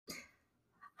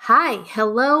Hi,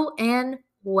 hello, and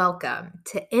welcome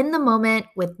to In the Moment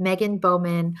with Meghan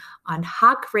Bowman on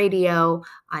Hawk Radio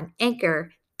on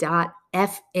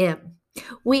Anchor.fm.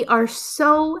 We are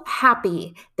so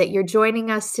happy that you're joining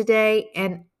us today,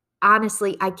 and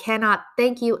honestly, I cannot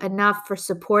thank you enough for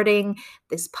supporting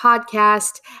this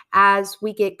podcast as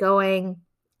we get going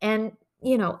and,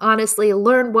 honestly,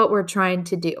 learn what we're trying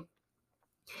to do.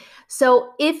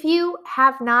 So if you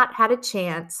have not had a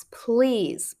chance,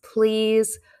 please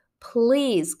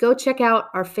go check out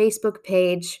our Facebook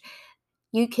page.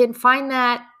 You can find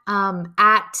that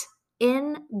at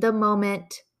In the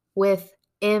Moment with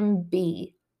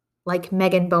MB, like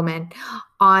Meghan Bowman,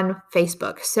 on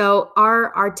Facebook. So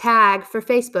our tag for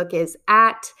Facebook is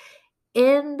at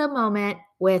In the Moment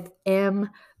with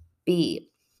MB.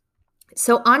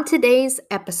 So, on today's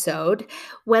episode,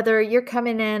 whether you're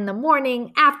coming in the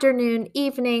morning, afternoon,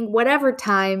 evening, whatever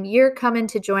time you're coming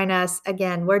to join us,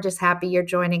 again, we're just happy you're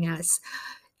joining us.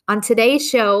 On today's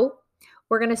show,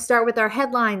 we're going to start with our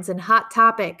headlines and hot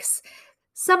topics,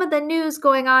 some of the news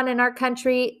going on in our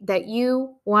country that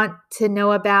you want to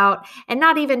know about, and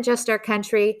not even just our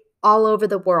country, all over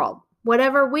the world.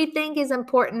 Whatever we think is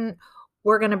important,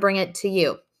 we're going to bring it to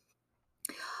you.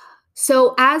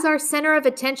 So as our center of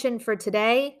attention for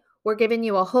today, we're giving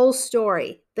you a whole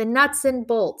story, the nuts and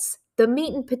bolts, the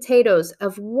meat and potatoes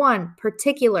of one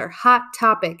particular hot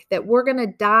topic that we're going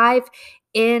to dive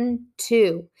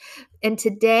into. And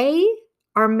today,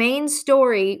 our main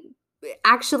story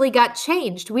actually got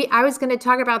changed. I was going to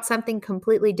talk about something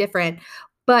completely different,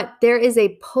 but there is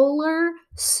a polar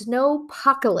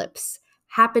snowpocalypse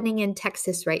happening in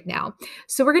Texas right now.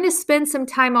 So we're going to spend some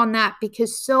time on that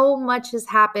because so much has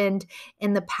happened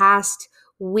in the past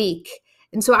week.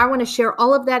 And so I want to share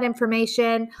all of that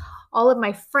information. All of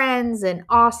my friends in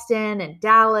Austin and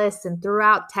Dallas and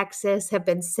throughout Texas have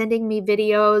been sending me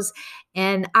videos,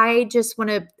 and I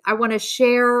want to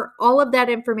share all of that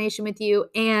information with you,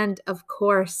 and of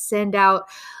course send out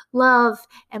love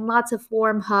and lots of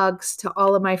warm hugs to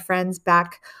all of my friends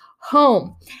back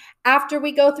home. After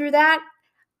we go through that,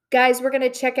 guys, we're going to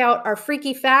check out our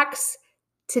freaky facts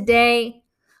today,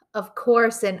 of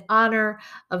course, in honor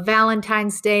of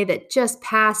Valentine's Day that just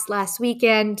passed last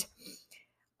weekend.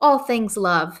 All things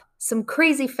love. Some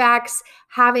crazy facts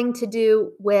having to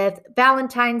do with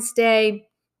Valentine's Day.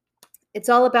 It's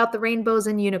all about the rainbows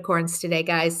and unicorns today,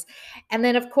 guys. And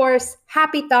then, of course,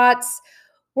 happy thoughts.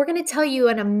 We're going to tell you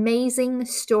an amazing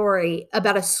story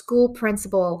about a school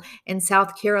principal in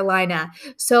South Carolina.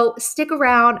 So stick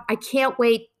around. I can't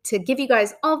wait to give you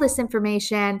guys all this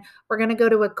information. We're going to go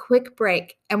to a quick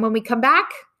break. And when we come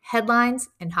back, headlines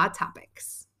and hot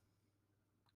topics.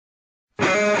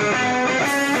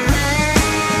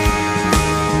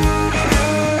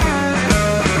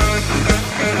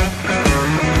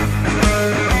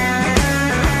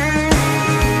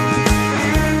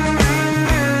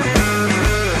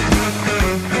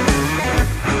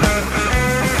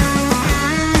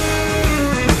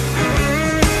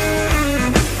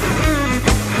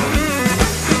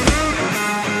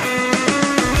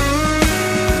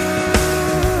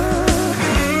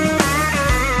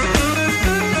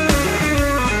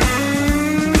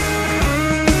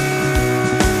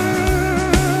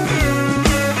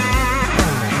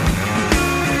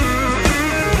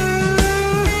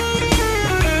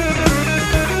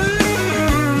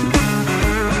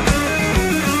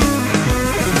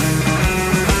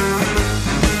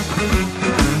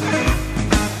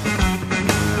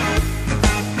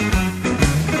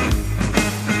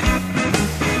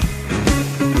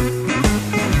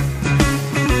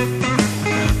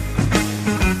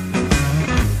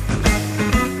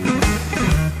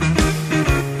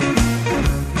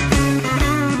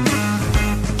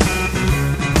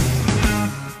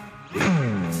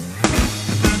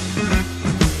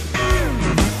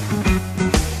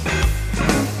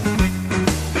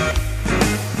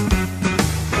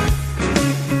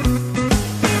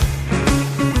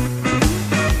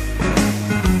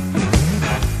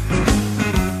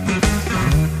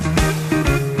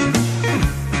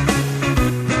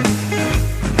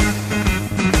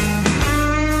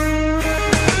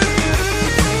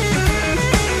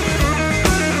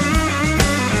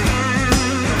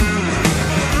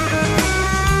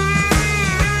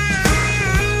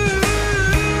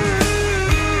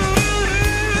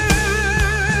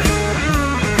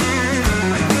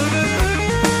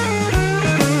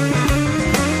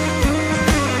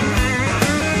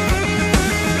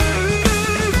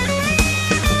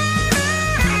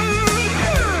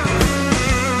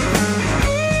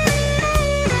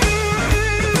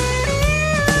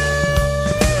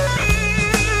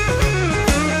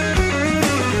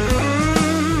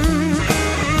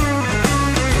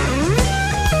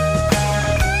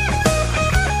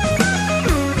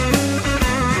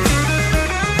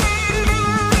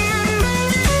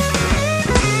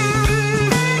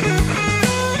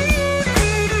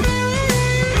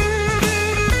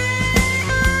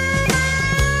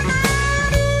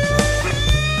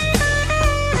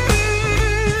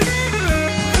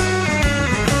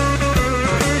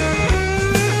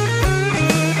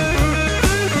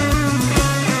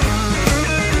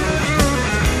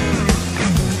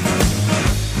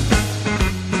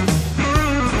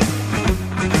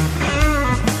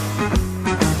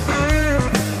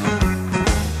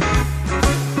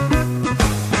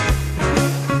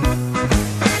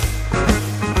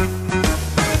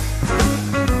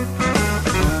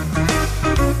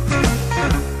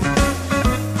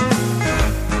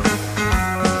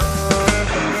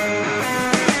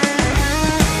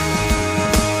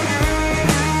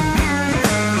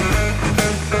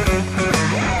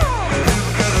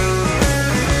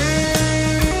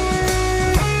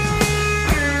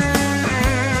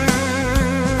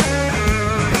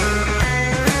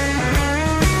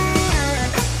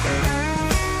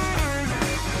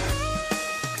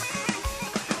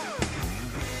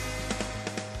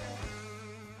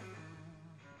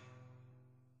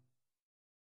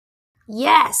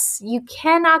 Yes, you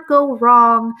cannot go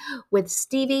wrong with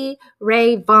Stevie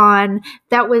Ray Vaughan.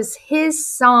 That was his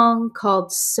song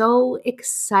called So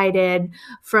Excited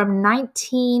from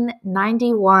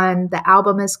 1991. The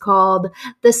album is called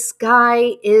The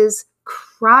Sky is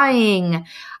Crying.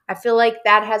 I feel like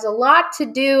that has a lot to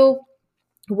do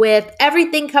with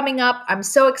everything coming up. I'm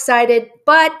so excited,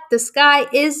 but the sky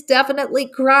is definitely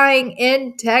crying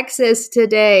in Texas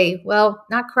today. Well,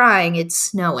 not crying, it's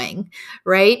snowing,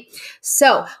 right?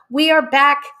 So we are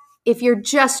back. If you're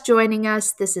just joining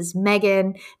us, this is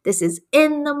Megan. This is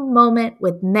In the Moment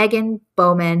with Meghan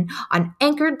Bowman on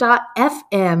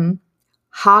anchor.fm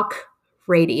Hawk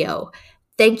Radio.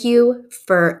 Thank you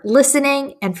for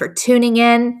listening and for tuning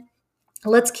in.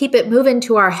 Let's keep it moving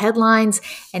to our headlines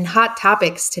and hot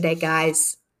topics today,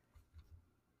 guys.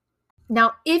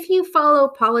 Now, if you follow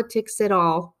politics at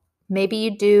all, maybe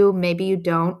you do, maybe you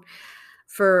don't.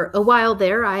 For a while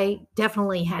there, I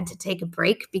definitely had to take a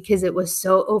break because it was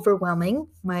so overwhelming.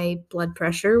 My blood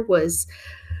pressure was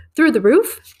through the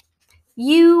roof.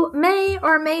 You may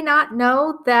or may not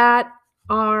know that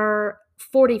our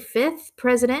 45th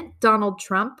president, Donald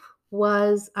Trump,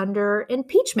 was under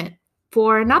impeachment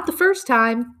for not the first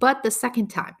time, but the second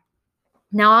time.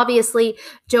 Now, obviously,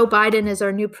 Joe Biden is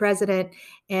our new president,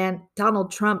 and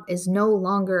Donald Trump is no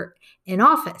longer in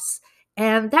office.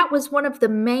 And that was one of the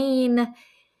main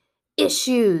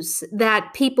issues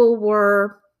that people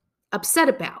were upset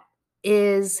about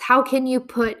is how can you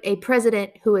put a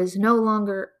president who is no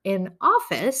longer in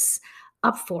office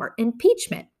up for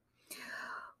impeachment?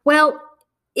 Well,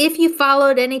 if you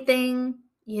followed anything,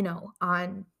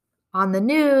 on the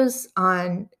news,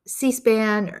 on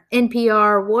C-SPAN or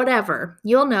NPR, whatever,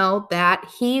 you'll know that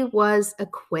he was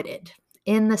acquitted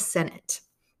in the Senate.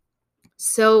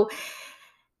 So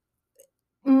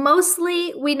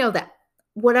mostly we know that.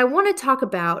 What I want to talk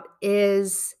about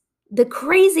is the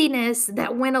craziness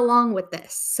that went along with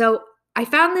this. So I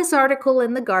found this article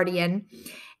in The Guardian,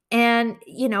 and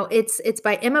it's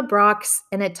by Emma Brox,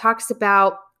 and it talks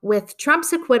about with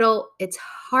Trump's acquittal, it's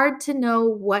hard to know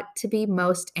what to be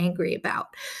most angry about.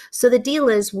 So the deal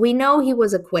is, we know he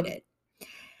was acquitted.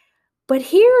 But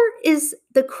here is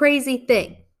the crazy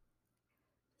thing.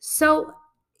 So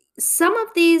some of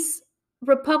these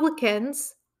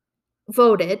Republicans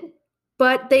voted,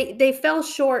 but they fell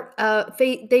short.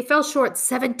 They fell short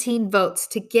 17 votes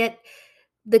to get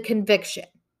the conviction.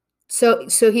 So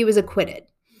he was acquitted.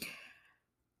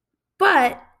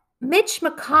 But Mitch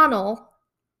McConnell,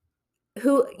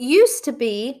 who used to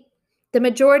be the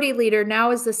majority leader,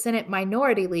 now is the Senate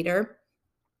minority leader,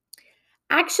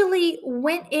 actually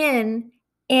went in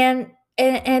and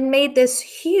made this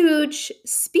huge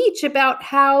speech about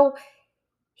how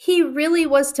he really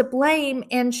was to blame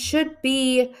and should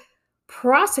be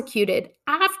prosecuted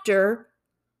after,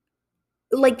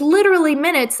 like literally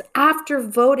minutes after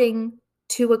voting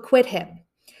to acquit him.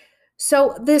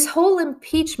 So this whole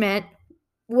impeachment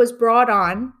was brought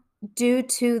on due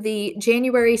to the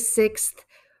January 6th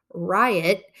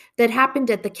riot that happened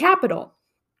at the Capitol.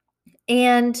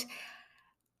 And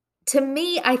to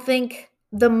me, I think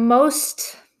the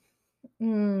most,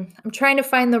 I'm trying to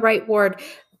find the right word,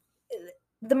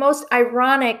 the most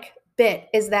ironic bit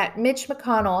is that Mitch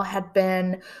McConnell had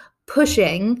been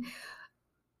pushing,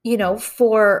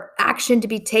 for action to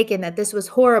be taken, that this was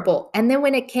horrible. And then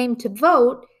when it came to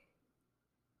vote,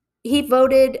 he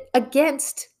voted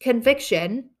against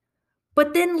conviction,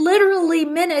 but then literally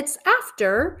minutes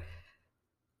after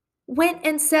went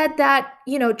and said that,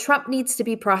 Trump needs to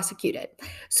be prosecuted.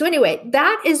 So anyway,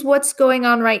 that is what's going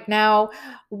on right now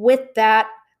with that.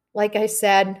 Like I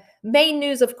said, main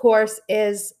news, of course,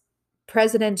 is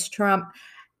President Trump,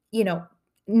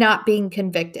 not being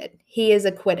convicted. He is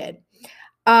acquitted.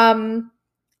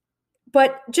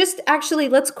 But just actually,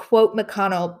 let's quote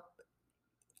McConnell.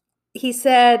 He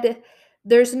said,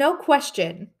 "There's no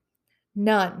question,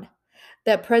 none,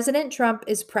 that President Trump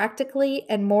is practically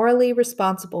and morally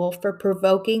responsible for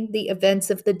provoking the events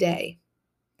of the day."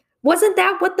 Wasn't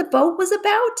that what the vote was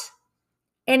about?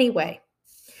 Anyway,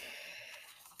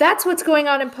 that's what's going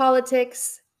on in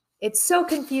politics. It's so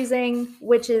confusing,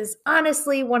 which is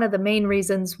honestly one of the main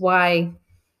reasons why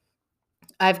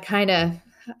I've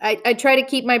I try to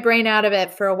keep my brain out of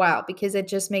it for a while because it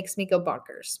just makes me go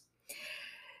bonkers.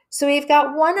 So we've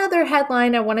got one other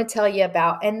headline I want to tell you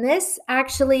about, and this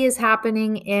actually is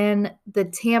happening in the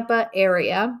Tampa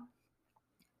area.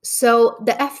 So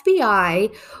the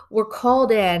FBI were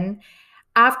called in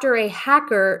after a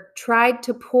hacker tried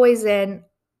to poison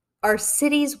our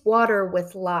city's water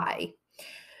with lye.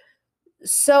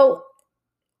 So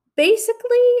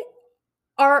basically,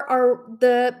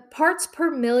 the parts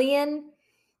per million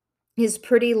is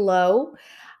pretty low.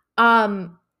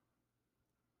 Um,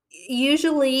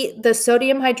 Usually the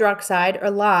sodium hydroxide or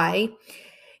lye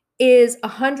is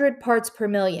 100 parts per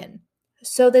million.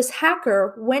 So this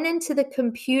hacker went into the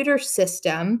computer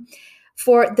system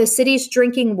for the city's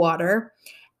drinking water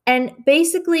and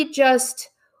basically just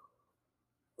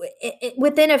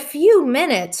within a few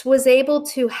minutes was able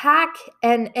to hack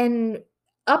and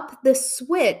up the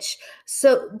switch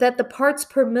so that the parts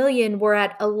per million were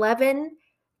at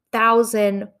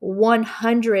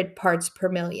 11,100 parts per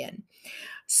million.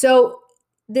 So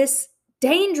this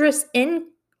dangerous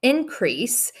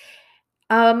increase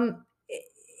um,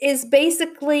 is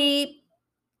basically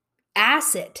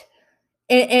acid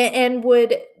and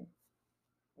would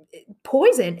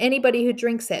poison anybody who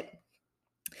drinks it.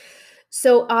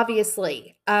 So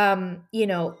obviously,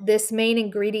 this main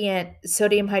ingredient,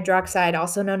 sodium hydroxide,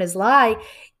 also known as lye,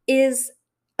 is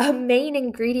a main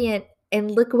ingredient in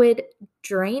liquid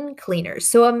drain cleaners.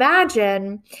 So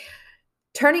imagine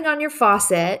turning on your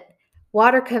faucet,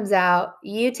 water comes out,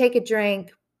 you take a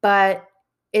drink, but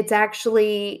it's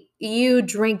actually you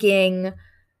drinking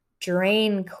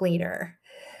drain cleaner.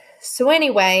 So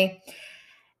anyway,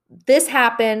 this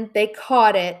happened, they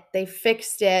caught it, they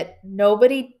fixed it,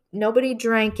 nobody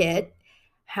drank it.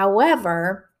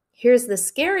 However, here's the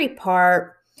scary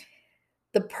part.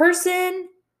 The person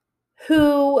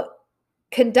who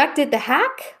conducted the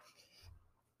hack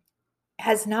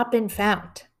has not been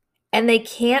found, and they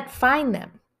can't find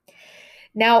them.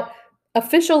 Now,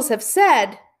 officials have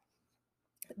said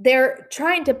they're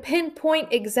trying to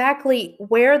pinpoint exactly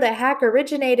where the hack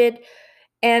originated.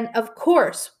 And of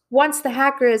course, once the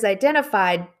hacker is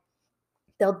identified,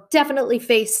 they'll definitely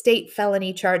face state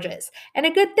felony charges. And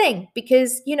a good thing,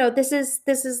 because this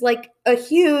is like a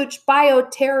huge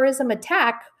bioterrorism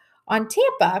attack on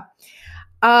Tampa.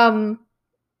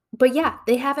 But yeah,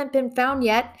 they haven't been found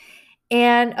yet.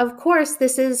 And of course,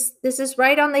 this is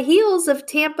right on the heels of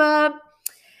Tampa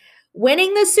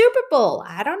winning the Super Bowl.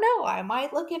 I don't know. I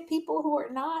might look at people who are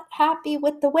not happy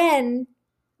with the win.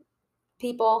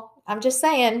 People, I'm just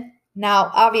saying.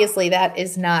 Now, obviously, that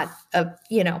is not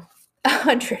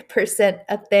 100%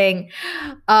 a thing.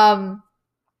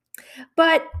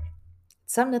 But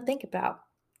something to think about.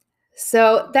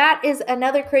 So that is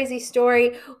another crazy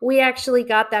story. We actually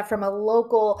got that from a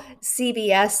local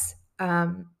CBS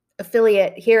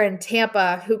affiliate here in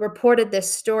Tampa who reported this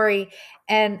story.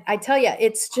 And I tell you,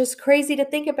 it's just crazy to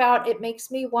think about. It makes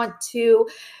me want to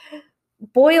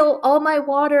boil all my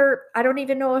water. I don't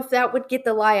even know if that would get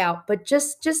the lye out, but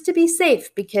just to be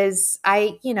safe, because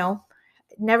I,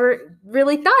 never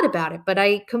really thought about it, but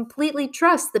I completely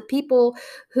trust the people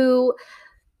who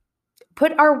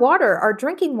put our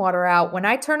drinking water out. When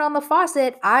I turn on the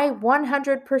faucet, I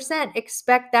 100%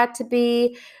 expect that to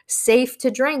be safe to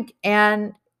drink.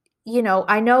 And,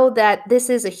 I know that this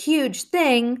is a huge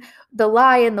thing, the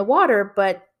lye in the water,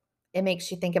 but it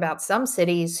makes you think about some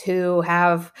cities who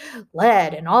have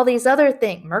lead and all these other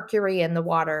things, mercury in the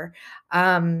water.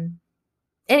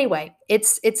 Anyway,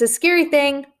 it's a scary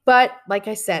thing, but like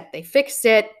I said, they fixed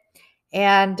it.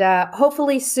 And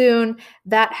hopefully soon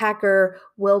that hacker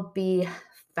will be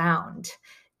found.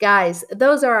 Guys,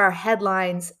 those are our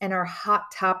headlines and our hot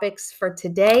topics for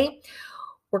today.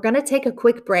 We're going to take a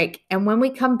quick break. And when we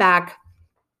come back,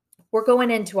 we're going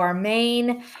into our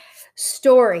main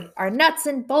story, our nuts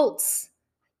and bolts,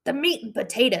 the meat and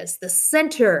potatoes, the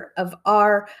center of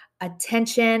our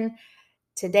attention.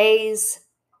 Today's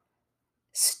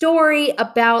story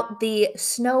about the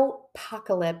snow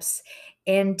apocalypse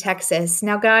in Texas.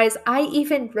 Now, guys, I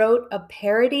even wrote a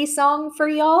parody song for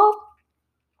y'all.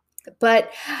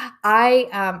 But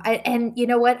and you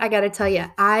know what? I got to tell you,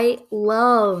 I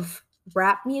love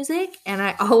rap music, and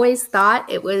I always thought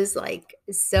it was like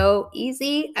so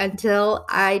easy until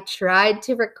I tried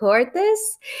to record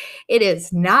this. It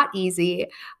is not easy.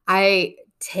 I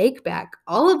take back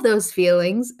all of those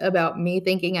feelings about me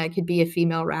thinking I could be a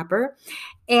female rapper,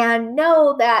 and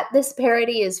know that this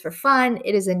parody is for fun.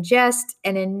 It is in jest,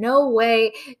 and in no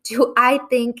way do I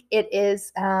think it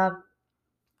is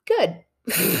good.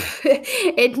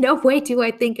 In no way do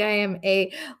I think I am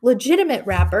a legitimate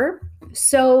rapper.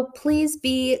 So please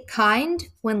be kind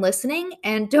when listening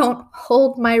and don't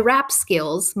hold my rap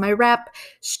skills, my rap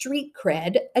street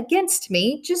cred against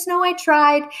me. Just know I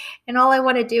tried, and all I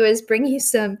want to do is bring you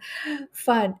some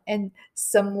fun and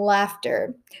some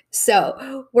laughter.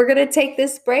 So we're going to take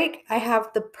this break. I have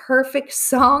the perfect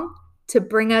song to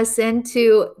bring us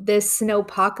into this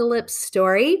snowpocalypse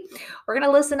story. We're going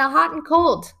to listen to Hot and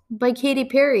Cold by Katy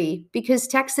Perry, because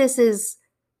Texas is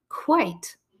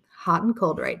quite hot and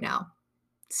cold right now.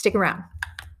 Stick around.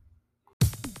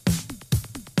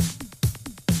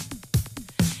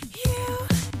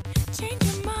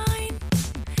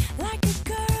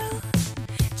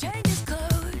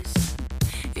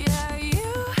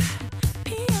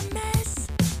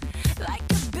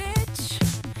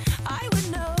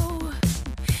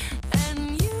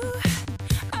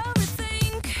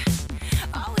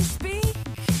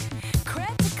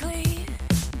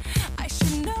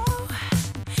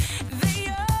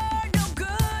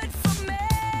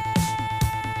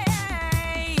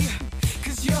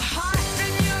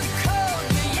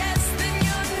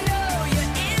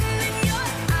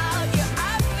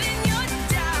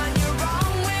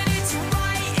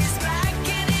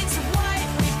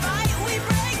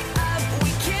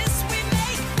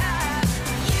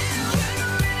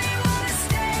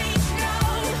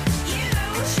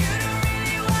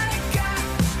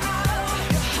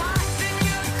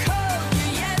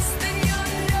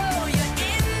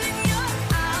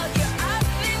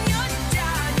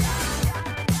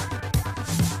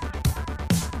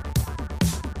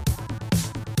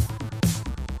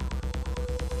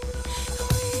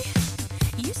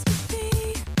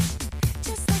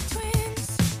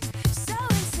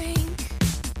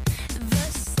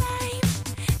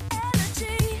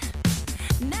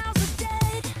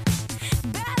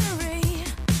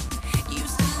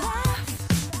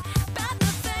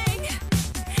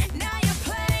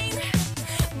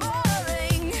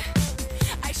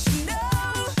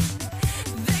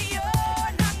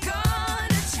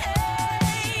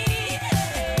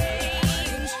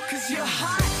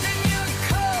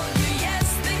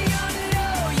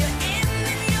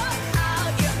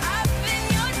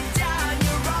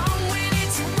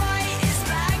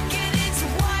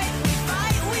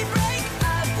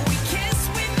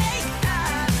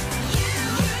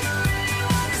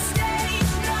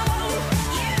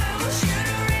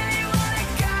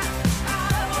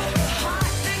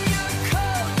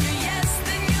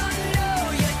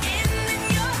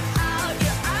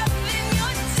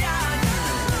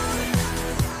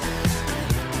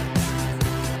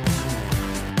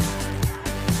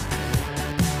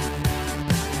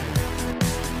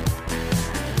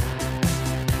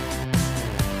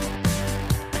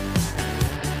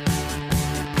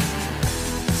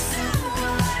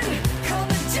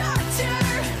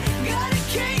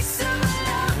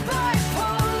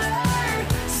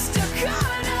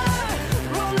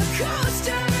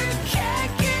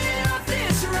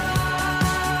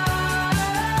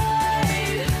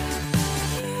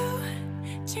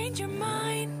 change your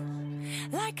mind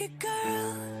like a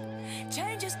girl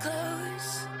changes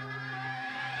clothes.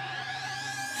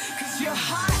 'Cause you're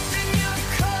hot then you're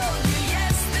cold, you're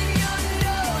yes then you're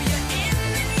no, you're in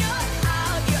then you're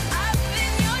out, you're up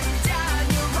then you're down,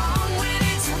 you're wrong when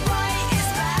it's right, it's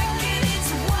black and it's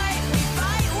white. We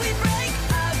fight, we break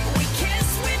up, we kiss,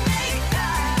 we make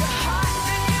up. You're hot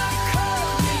then you're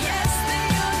cold, you're yes then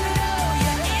you're no,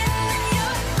 you're in then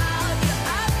you're out, you're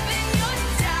up then you're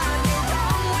down, you're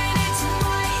wrong when it's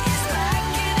right, it's black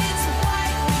and it's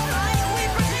white. We fight, we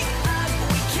break up,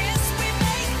 we kiss, we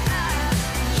make up.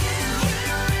 You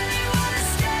don't really wanna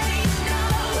stay, no.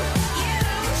 You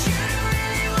don't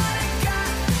really wanna go.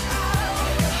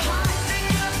 You're hot then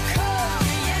you're cold,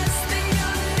 you're yes then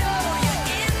you're no, you're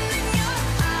in then you're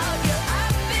out, you're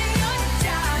up then you're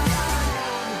down.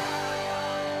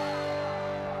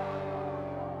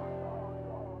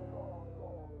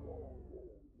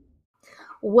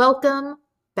 Welcome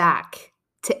back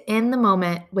to In the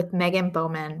Moment with Meghan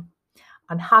Bowman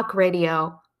on Hawk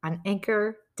Radio on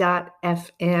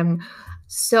Anchor.fm.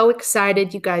 So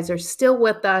excited you guys are still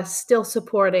with us, still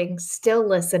supporting, still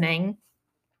listening.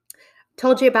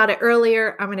 Told you about it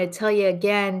earlier. I'm going to tell you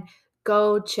again.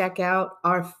 Go check out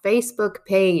our Facebook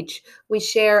page. We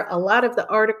share a lot of the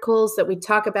articles that we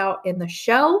talk about in the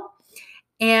show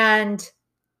and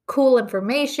cool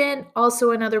information.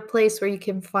 Also, another place where you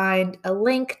can find a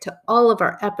link to all of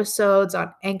our episodes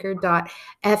on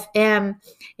Anchor.fm.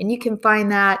 And you can find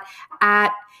that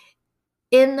at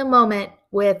In the Moment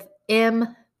with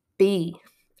MB.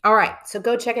 All right, so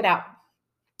go check it out.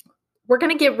 We're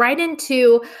going to get right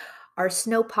into our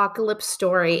snowpocalypse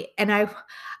story. And I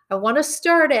want to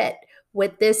start it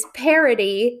with this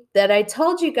parody that I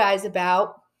told you guys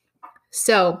about.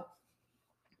 So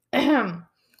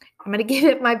I'm going to give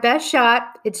it my best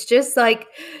shot. It's just like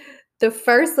the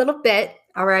first little bit.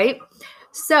 All right.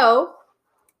 So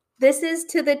this is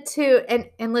to the two.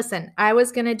 And listen, I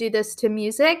was going to do this to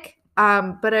music,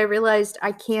 but I realized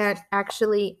I can't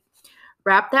actually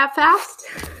rap that fast.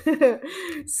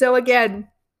 So again,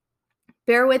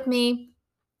 bear with me.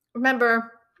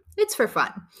 Remember, it's for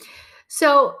fun.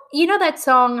 So, you know that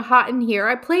song Hot in Here?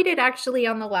 I played it actually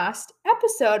on the last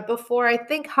episode before, I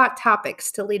think, Hot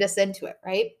Topics to lead us into it,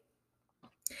 right?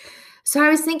 So I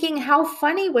was thinking, how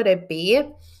funny would it be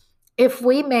if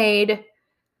we made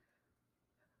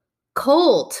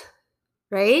cold,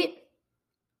 right?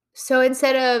 So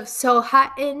instead of so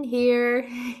hot in here,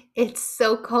 it's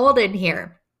so cold in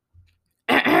here.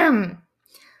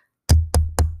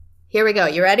 Here we go.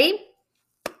 You ready?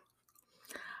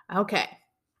 Okay.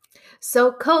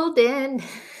 So cold in,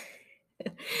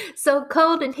 so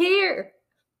cold in here,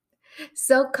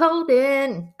 so cold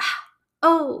in,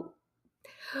 oh,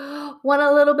 want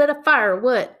a little bit of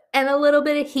firewood and a little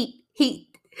bit of heat,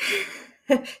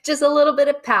 just a little bit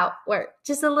of power,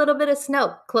 just a little bit of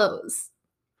snow clothes.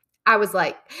 I was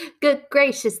like, good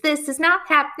gracious, this is not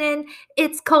happening.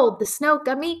 It's cold. The snow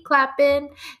got me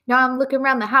clapping. Now I'm looking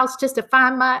around the house just to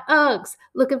find my Uggs,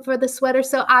 looking for the sweater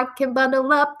so I can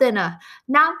bundle up. Then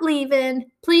not leaving.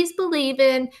 Please believe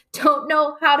in. Don't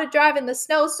know how to drive in the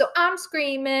snow, so I'm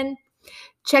screaming.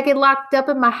 Check it locked up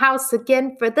in my house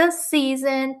again for the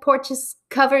season. Porch is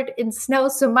covered in snow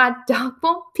so my dog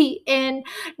won't pee in.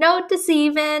 No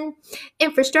deceiving.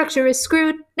 Infrastructure is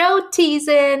screwed. No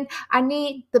teasing. I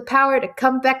need the power to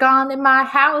come back on in my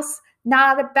house.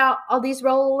 Not about all these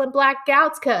rolling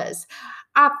blackouts, cause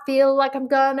I feel like I'm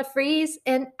gonna freeze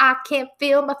and I can't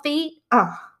feel my feet.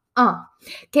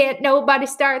 Can't nobody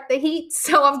start the heat,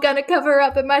 so I'm gonna cover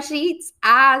up in my sheets.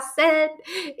 I said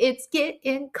it's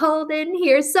getting cold in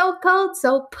here, so cold,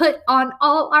 so put on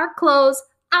all our clothes.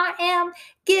 I am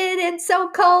getting so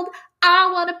cold,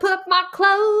 I want to put my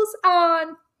clothes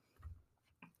on.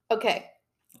 Okay,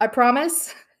 I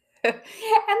promise. And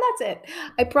that's it.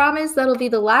 I promise that'll be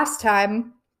the last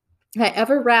time I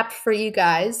ever rapped for you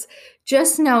guys.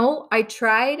 Just know I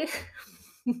tried.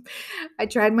 I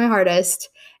tried my hardest.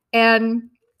 And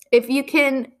if you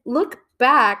can look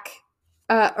back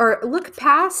or look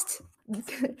past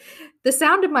the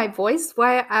sound of my voice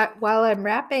while I'm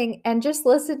rapping and just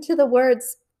listen to the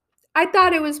words, I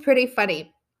thought it was pretty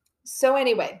funny. So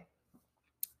anyway,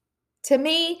 to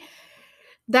me,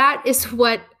 that is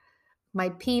what my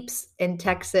peeps in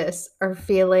Texas are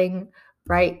feeling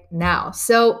right now.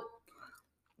 So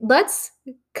let's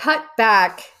cut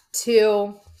back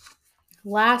to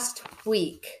last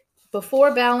week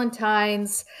before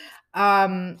Valentine's.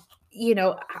 Honestly,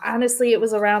 it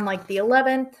was around like the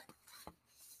 11th.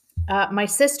 My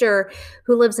sister,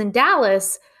 who lives in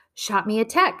Dallas, shot me a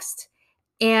text,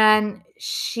 and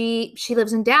she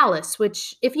lives in Dallas,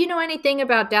 which, if you know anything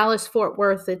about Dallas Fort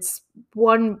Worth, it's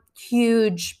one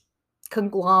huge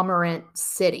conglomerate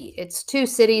city. It's two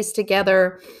cities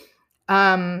together,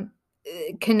 um,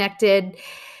 connected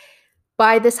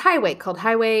by this highway called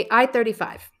Highway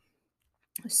I-35.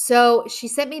 So she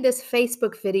sent me this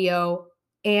Facebook video,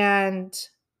 and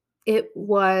it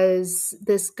was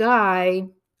this guy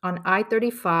on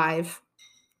I-35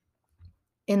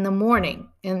 in the morning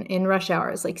in rush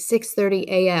hours, like 6:30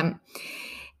 a.m.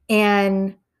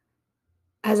 And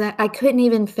as I couldn't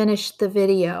even finish the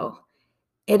video,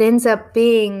 it ends up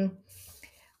being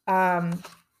um,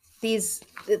 these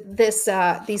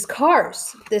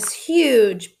cars, this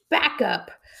huge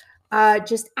backup,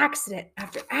 just accident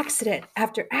after accident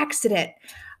after accident.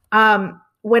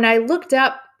 When I looked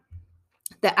up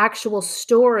the actual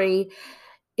story,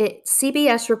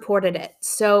 CBS reported it.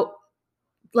 So,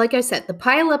 like I said, the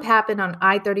pileup happened on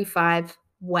I-35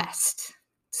 West.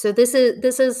 So this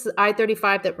is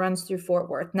I-35 that runs through Fort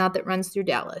Worth, not that runs through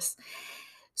Dallas.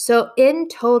 So in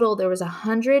total, there was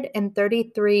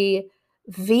 133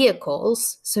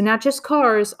 vehicles. So not just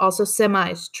cars, also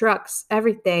semis, trucks,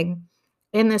 everything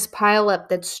in this pileup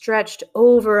that stretched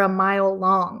over a mile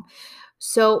long.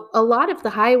 So a lot of the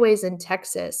highways in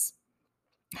Texas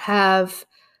have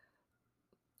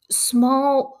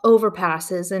small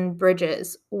overpasses and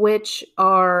bridges, which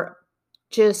are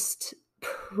just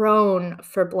prone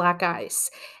for black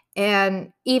ice.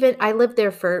 And even I lived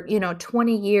there for,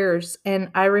 20 years.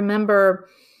 And I remember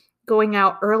going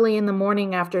out early in the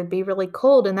morning after it'd be really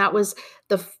cold. And that was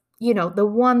the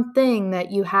one thing that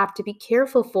you have to be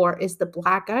careful for is the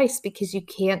black ice, because you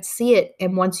can't see it.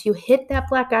 And once you hit that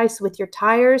black ice with your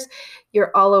tires,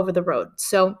 you're all over the road.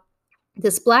 So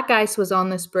this black ice was on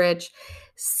this bridge.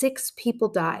 6 people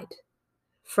died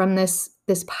from this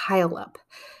pileup.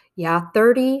 Yeah,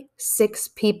 36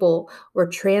 people were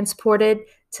transported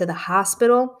to the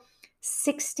hospital.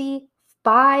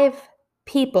 65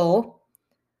 people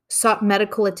sought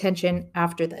medical attention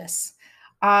after this.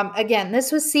 Again,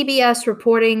 this was CBS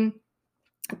reporting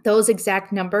those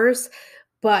exact numbers,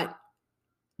 but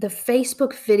the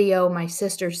Facebook video my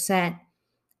sister sent,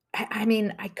 I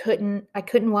mean, I couldn't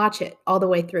watch it all the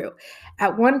way through.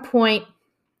 At one point,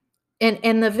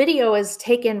 and the video is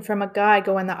taken from a guy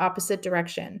going the opposite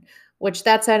direction, which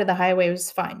that side of the highway was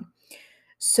fine.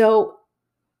 So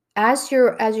as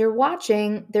you're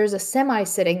watching, there's a semi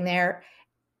sitting there,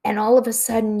 and all of a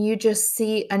sudden you just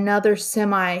see another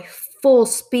semi full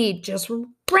speed just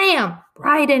ram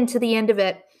right into the end of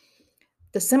it.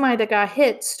 The semi that got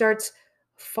hit starts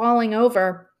falling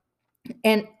over.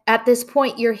 And at this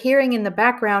point, you're hearing in the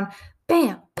background,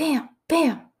 bam, bam,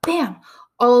 bam, bam,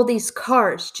 all these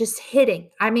cars just hitting.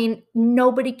 I mean,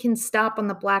 nobody can stop on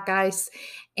the black ice.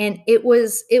 And it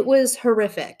was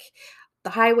horrific. The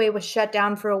highway was shut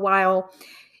down for a while.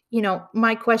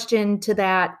 My question to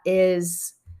that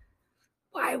is,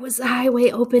 why was the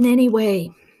highway open anyway?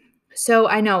 So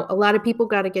I know a lot of people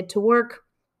got to get to work.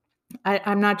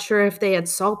 I'm not sure if they had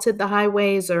salted the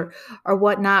highways or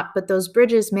whatnot, but those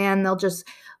bridges, man, they'll just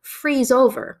freeze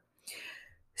over.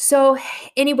 So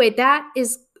anyway, that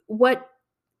is what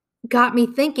got me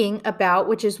thinking about,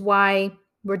 which is why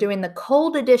we're doing the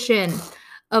cold edition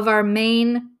of our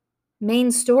main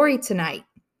story tonight,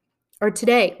 or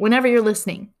today, whenever you're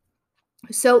listening.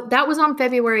 So that was on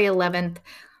February 11th,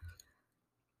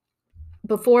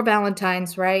 before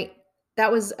Valentine's, right?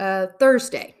 That was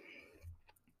Thursday.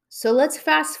 So let's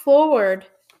fast forward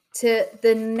to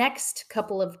the next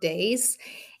couple of days,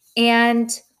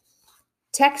 and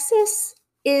Texas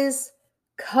is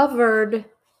covered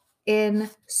in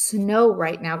snow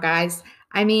right now, guys.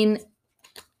 I mean,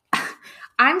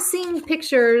 I'm seeing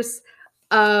pictures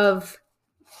of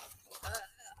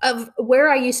where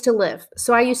I used to live.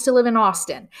 So I used to live in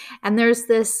Austin, and there's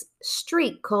this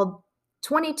street called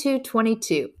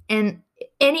 2222. And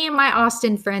any of my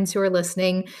Austin friends who are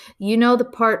listening, you know the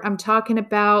part I'm talking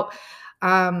about.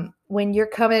 When you're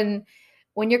coming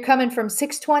from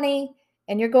 620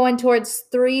 and you're going towards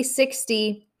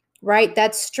 360, right?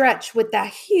 That stretch with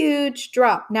that huge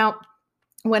drop. Now,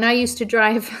 when I used to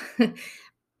drive,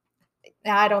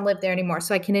 I don't live there anymore,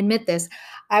 so I can admit this.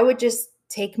 I would just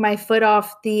take my foot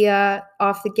off the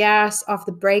gas, off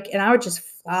the brake, and I would just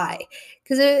fly,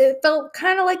 because it felt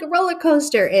kind of like a roller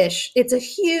coaster-ish. It's a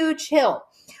huge hill.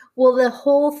 Well, the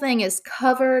whole thing is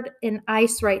covered in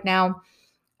ice right now.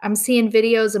 I'm seeing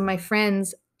videos of my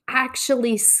friends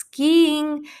actually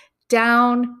skiing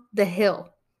down the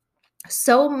hill.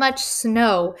 So much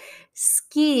snow,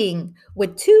 skiing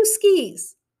with 2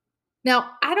 skis.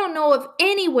 Now, I don't know of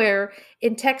anywhere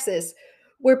in Texas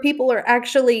where people are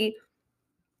actually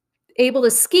able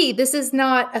to ski. This is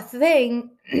not a thing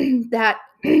that,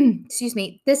 excuse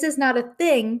me, this is not a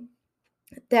thing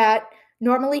that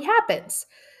normally happens.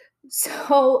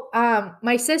 So,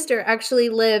 my sister actually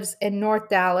lives in North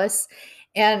Dallas,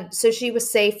 and so she was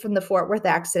safe from the Fort Worth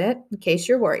accident. In case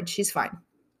you're worried, she's fine.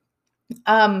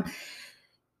 Um,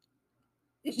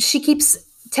 she keeps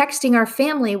texting our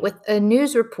family with a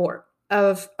news report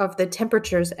of the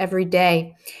temperatures every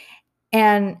day,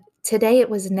 and today it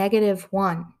was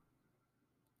 -1.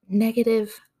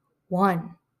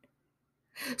 -1.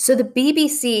 So the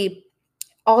BBC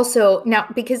also, now,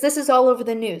 because this is all over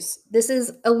the news, this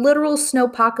is a literal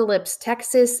snowpocalypse.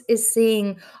 Texas is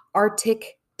seeing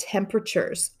Arctic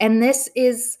temperatures, and this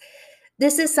is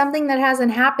something that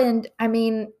hasn't happened, I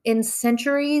mean, in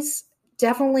centuries.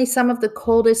 Definitely some of the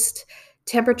coldest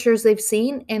temperatures they've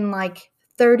seen in like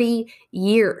 30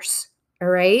 years. All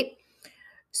right.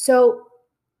 So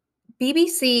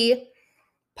BBC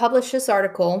published this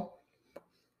article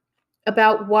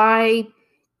about why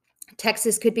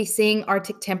Texas could be seeing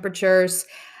Arctic temperatures.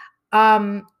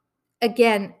 Um,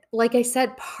 Again, like I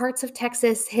said, parts of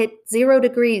Texas hit 0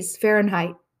 degrees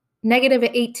Fahrenheit,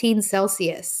 -18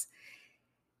 Celsius.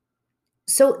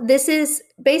 So this is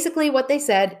basically what they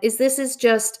said is this is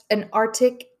just an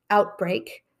Arctic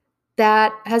outbreak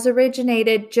that has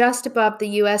originated just above the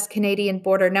US Canadian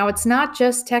border. Now, it's not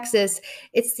just Texas,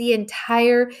 it's the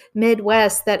entire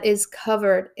Midwest that is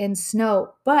covered in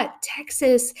snow. But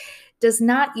Texas does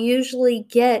not usually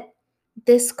get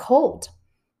this cold,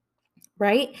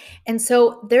 right? And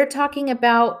so they're talking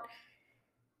about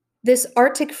this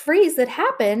Arctic freeze that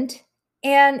happened,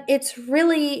 and it's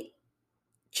really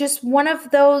just one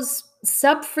of those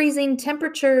sub-freezing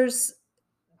temperatures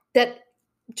that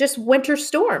just winter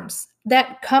storms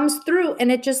that comes through,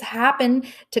 and it just happened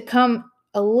to come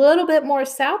a little bit more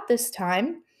south this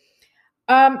time.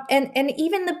 And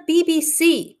even the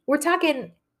BBC, we're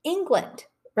talking England,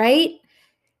 right,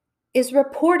 is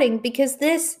reporting because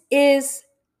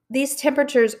these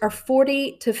temperatures are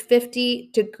 40 to 50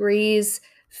 degrees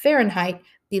Fahrenheit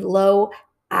below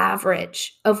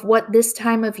average of what this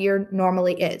time of year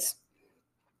normally is.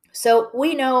 So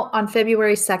we know on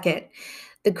February 2nd,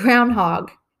 the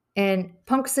groundhog and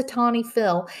Punxsutawney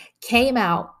Phil came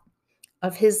out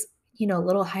of his,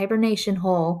 little hibernation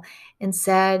hole and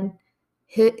said,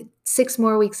 6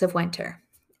 more weeks of winter.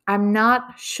 I'm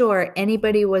not sure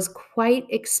anybody was quite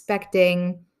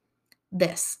expecting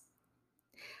this.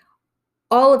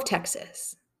 All of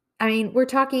Texas. I mean, we're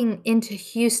talking into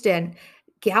Houston,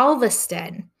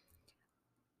 Galveston,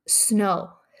 snow,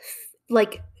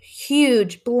 like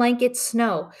huge blanket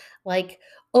snow. Like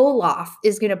Olaf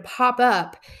is going to pop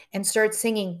up and start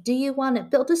singing, "Do you want to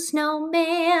build a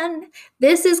snowman?"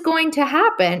 This is going to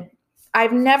happen.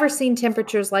 I've never seen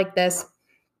temperatures like this.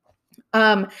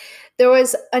 There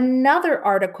was another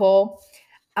article,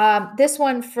 this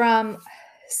one from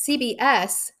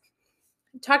CBS,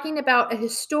 talking about a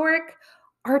historic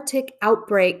Arctic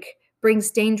outbreak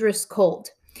brings dangerous cold.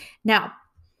 Now,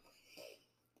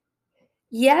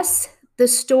 yes, the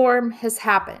storm has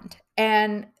happened,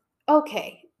 and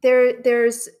okay,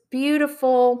 there's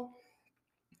beautiful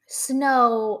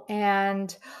snow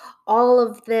and all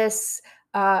of this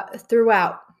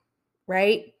throughout,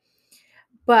 right?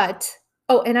 But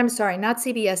oh, and I'm sorry, not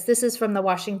CBS. This is from the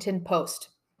Washington Post.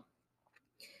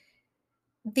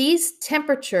 These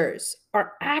temperatures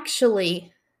are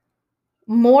actually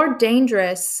more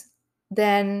dangerous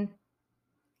than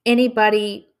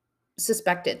anybody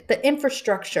suspected. The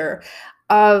infrastructure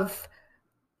of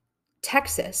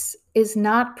Texas is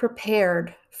not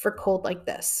prepared for cold like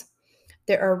this.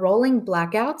 There are rolling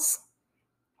blackouts.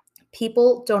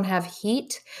 People don't have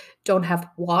heat, don't have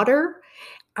water.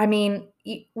 I mean,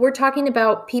 we're talking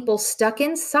about people stuck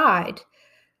inside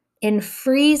in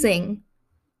freezing,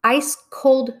 ice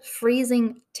cold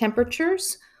freezing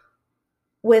temperatures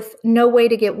with no way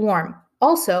to get warm.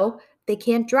 Also, they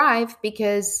can't drive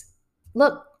because,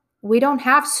 look, we don't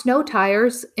have snow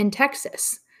tires in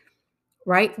Texas,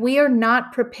 right? We are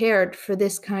not prepared for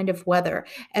this kind of weather,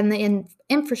 and the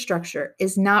infrastructure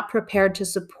is not prepared to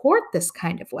support this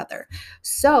kind of weather.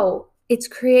 So it's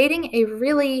creating a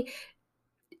really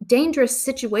dangerous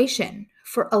situation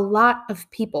for a lot of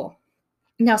people.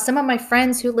 Now, some of my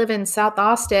friends who live in South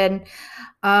Austin,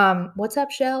 what's up,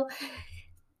 Shell,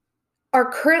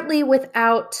 are currently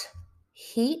without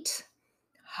heat,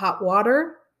 hot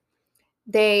water.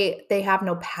 They have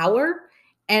no power.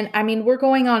 And I mean, we're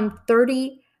going on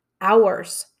 30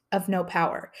 hours of no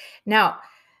power. Now,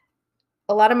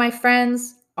 a lot of my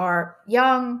friends are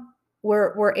young.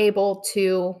 We're able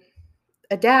to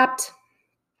adapt.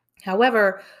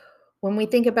 However, When we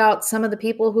think about some of the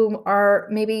people who are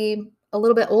maybe a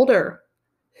little bit older,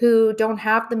 who don't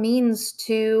have the means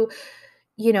to,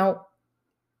 you know,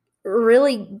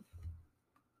 really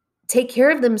take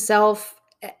care of themselves,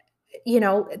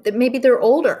 that maybe they're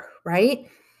older, right?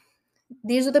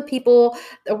 These are the people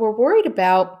that we're worried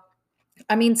about.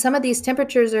 I mean, some of these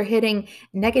temperatures are hitting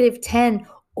 -10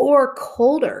 or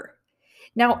colder.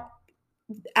 Now,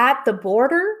 at the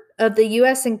border of the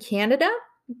US and Canada,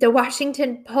 the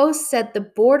Washington Post said the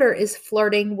border is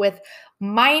flirting with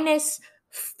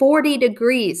 -40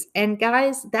 degrees. And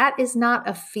guys, that is not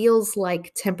a feels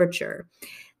like temperature.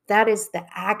 That is the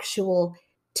actual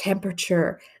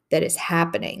temperature that is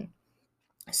happening.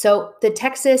 So, the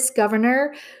Texas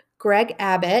governor, Greg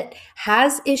Abbott,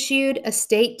 has issued a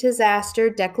state disaster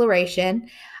declaration.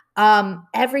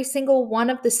 Every single one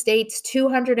of the state's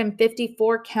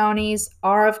 254 counties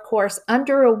are, of course,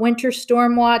 under a winter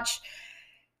storm watch.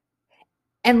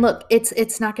 And look,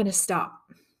 it's not going to stop.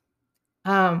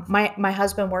 My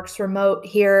husband works remote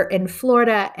here in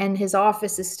Florida, and his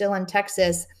office is still in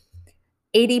Texas.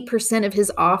 80% of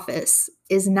his office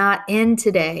is not in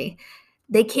today.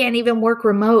 They can't even work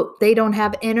remote. They don't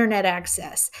have internet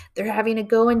access. They're having to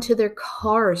go into their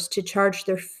cars to charge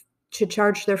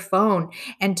their phone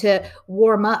and to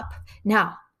warm up.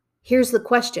 Now, here's the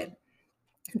question.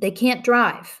 They can't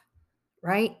drive,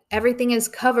 right? Everything is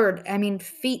covered. I mean,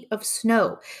 feet of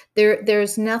snow.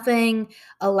 There's nothing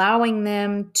allowing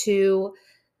them to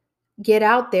get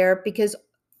out there because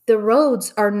the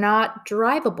roads are not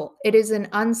drivable. It is an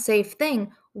unsafe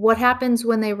thing. What happens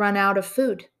when they run out of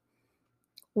food?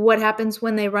 What happens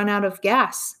when they run out of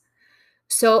gas?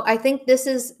 So I think this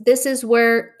is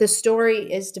where the story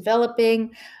is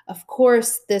developing. Of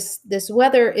course, this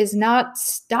weather is not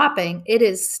stopping. It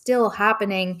is still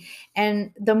happening.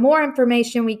 And the more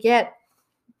information we get,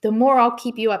 the more I'll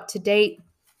keep you up to date,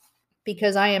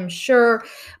 because I am sure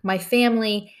my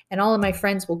family and all of my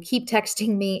friends will keep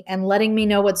texting me and letting me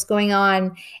know what's going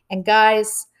on. And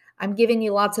guys, I'm giving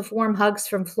you lots of warm hugs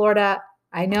from Florida.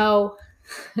 I know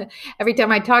every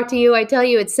time I talk to you, I tell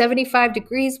you it's 75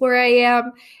 degrees where I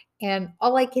am. And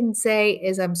all I can say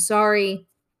is I'm sorry.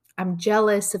 I'm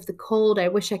jealous of the cold. I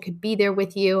wish I could be there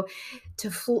with you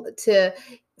to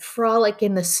frolic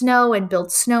in the snow and build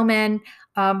snowmen.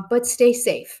 But stay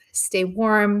safe, stay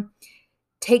warm,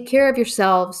 take care of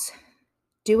yourselves,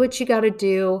 do what you got to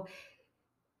do.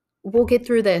 We'll get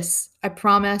through this, I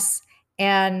promise.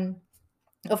 And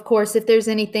of course, if there's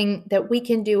anything that we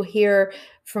can do here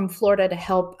from Florida to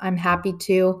help, I'm happy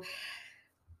to.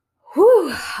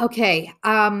 Whew, okay.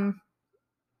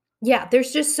 Yeah,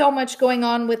 there's just so much going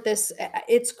on with this.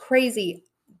 It's crazy.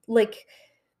 Like,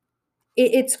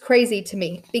 it's crazy to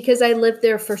me because I lived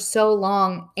there for so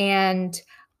long, and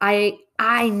I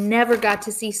never got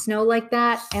to see snow like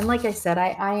that. And like I said,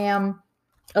 I am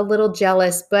a little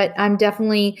jealous, but I'm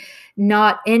definitely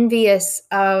not envious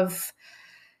of,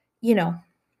 you know,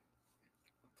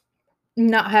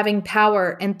 not having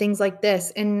power and things like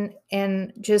this. And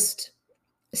just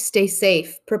stay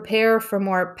safe. Prepare for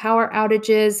more power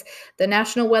outages. The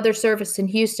National Weather Service in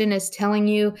Houston is telling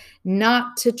you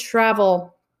not to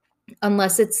travel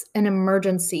unless it's an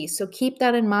emergency. So keep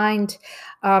that in mind.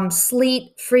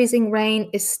 Sleet, freezing rain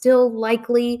is still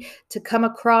likely to come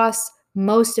across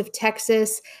most of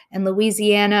Texas and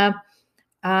Louisiana.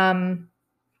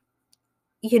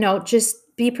 Just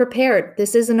be prepared.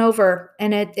 This isn't over,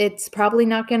 and it's probably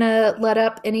not going to let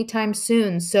up anytime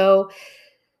soon. So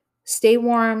stay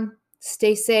warm,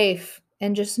 stay safe,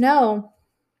 and just know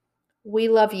we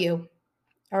love you.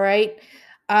 All right.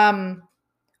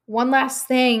 One last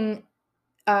thing,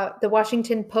 the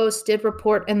Washington Post did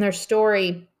report in their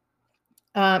story,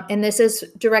 and this is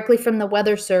directly from the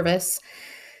Weather Service.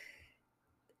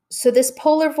 So this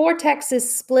polar vortex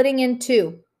is splitting in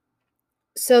two.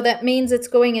 So that means it's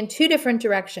going in two different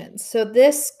directions. So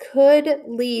this could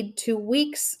lead to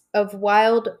weeks of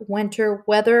wild winter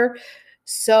weather.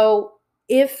 So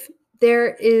if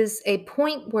there is a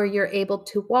point where you're able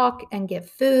to walk and get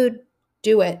food,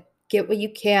 do it. Get what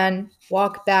you can,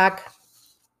 walk back,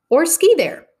 or ski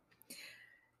there.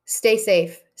 Stay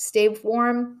safe, stay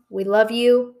warm. We love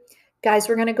you. Guys,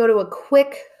 we're going to go to a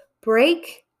quick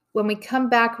break. When we come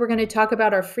back, we're going to talk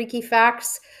about our freaky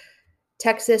facts.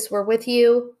 Texas, we're with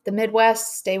you. The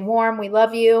Midwest, stay warm. We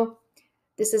love you.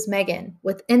 This is Megan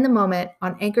with In the Moment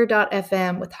on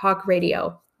Anchor.fm with Hawk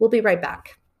Radio. We'll be right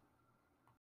back.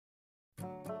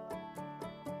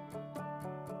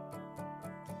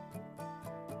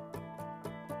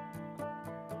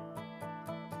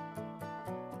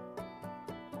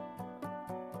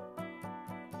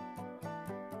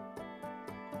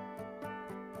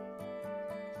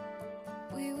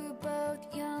 We were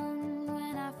both young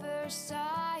when I first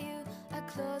saw you. I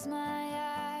close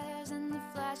my eyes and the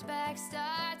flashback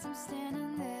starts. I'm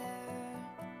standing there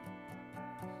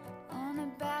on a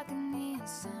balcony in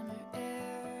summer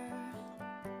air.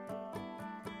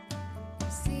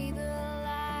 See the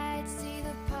lights, see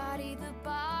the party, the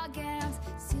ball gowns.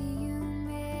 See you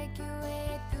make your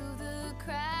way through the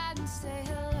crowd and say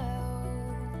hello.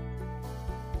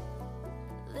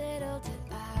 Little did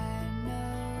I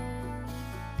know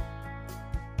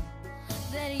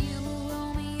that you were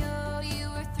Romeo, you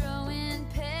were throwing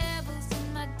pebbles,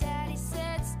 and my daddy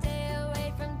said stay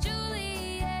away from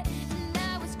Juliet. And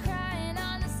I was crying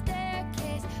on the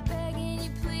staircase, begging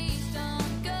you please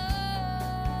don't go.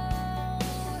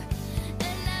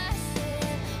 And I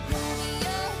said,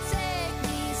 Romeo, take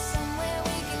me somewhere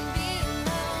we can be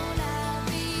alone. I'll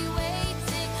be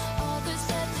waiting, all there's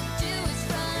left to do is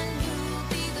run. You'll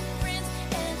be the prince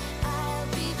and I'll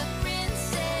be the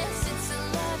princess. It's a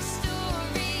love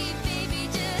story, baby,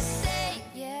 just say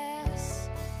yes.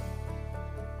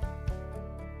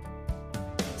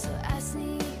 So I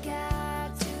sneak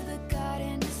out to the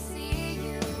garden to see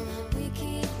you. We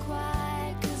keep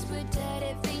quiet 'cause we're dead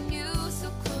if they knew. So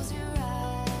close your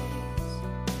eyes,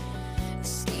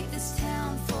 escape this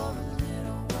town for a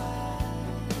little while.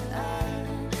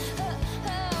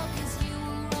 'Cause you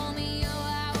were Romeo,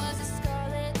 I was a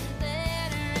scarlet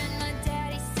letter, and my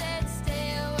daddy said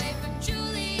stay away from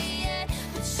Juliet.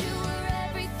 But you were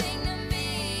everything to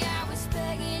me, I was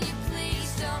begging you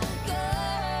please don't go.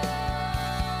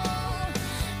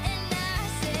 And I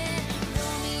said,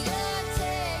 Romeo,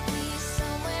 take me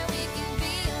somewhere we can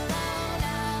be alone.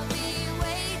 I'll be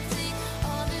waiting,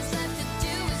 all there's left to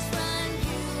do is run.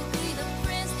 You'll be the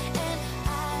prince and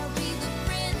I'll be the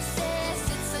princess.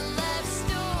 It's a love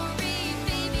story,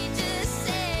 baby, just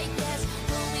say yes.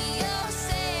 Romeo,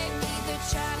 save me, they're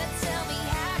trying to tell me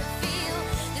how to feel.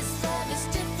 This love is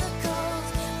difficult,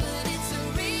 but it's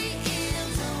real.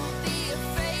 Don't be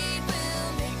afraid,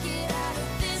 we'll make it out of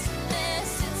this mess.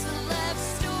 It's a love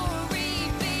story,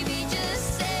 baby, just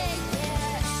say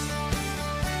yes.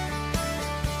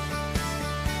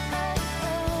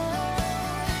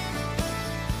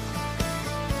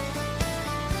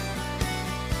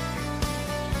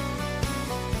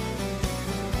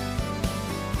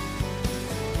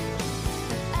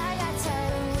 I got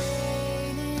tired of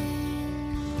waiting,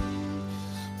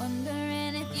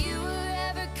 wondering if you were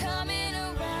ever coming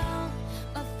around.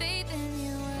 My faith in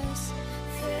you was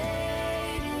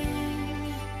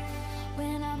fading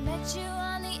when I met you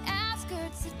on the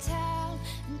outskirts of town.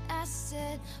 And I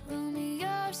said,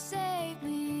 Romeo, save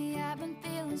me, I've been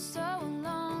feeling so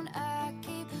alone. I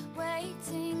keep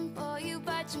waiting for you,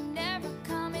 but you never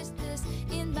come. Is this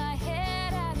in my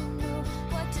head? I don't know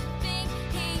what to think.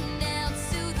 He knelt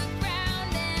to the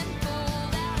ground and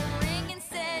pulled out a ring and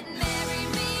said, marry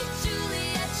me,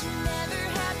 Juliet, you never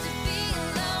have to be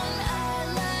alone. I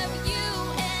love you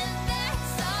and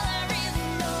that's all I really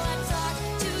know. I talked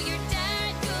to your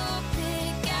dad, go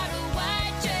pick out a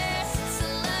white dress. It's a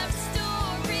love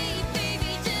story,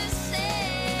 baby, just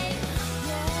say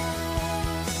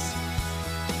yes.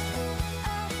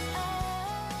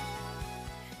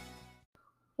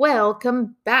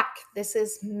 Welcome back. This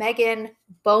is Meghan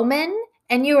Bowman,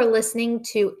 and you are listening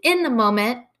to In the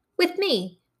Moment with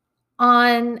me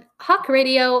on Hawk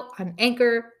Radio on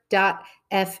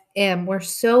Anchor.fm. We're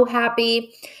so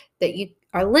happy that you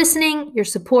are listening, you're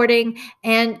supporting,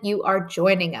 and you are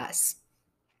joining us.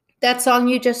 That song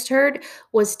you just heard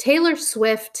was Taylor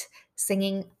Swift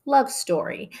singing Love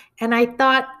Story. And I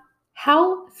thought,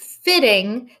 how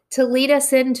fitting to lead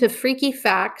us into Freaky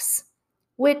Facts,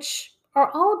 which are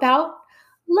all about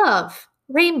love,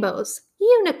 rainbows,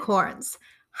 unicorns,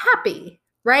 happy,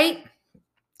 right?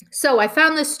 So I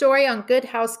found this story on Good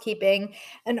Housekeeping,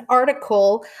 an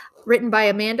article written by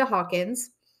Amanda Hawkins,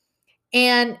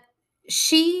 and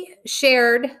she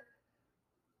shared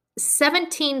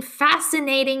 17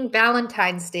 fascinating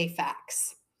Valentine's Day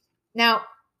facts. Now,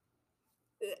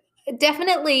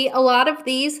 definitely a lot of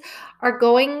these are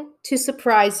going to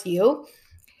surprise you.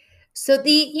 So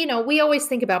we always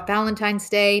think about Valentine's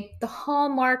Day, the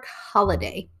Hallmark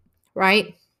holiday,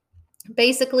 right?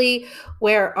 Basically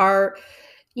where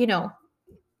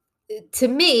to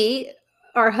me,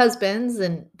 our husbands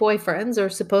and boyfriends are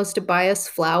supposed to buy us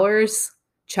flowers,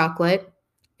 chocolate,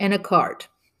 and a card.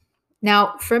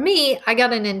 Now, for me, I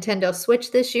got a Nintendo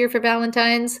Switch this year for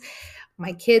Valentine's.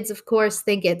 My kids, of course,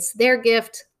 think it's their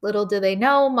gift. Little do they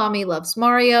know, mommy loves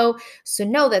Mario. So,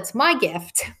 no, that's my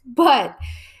gift. But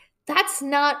that's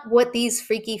not what these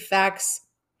freaky facts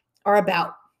are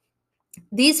about.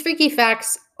 These freaky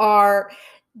facts are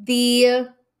the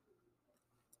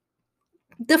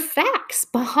the facts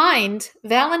behind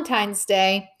Valentine's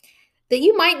Day that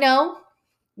you might know,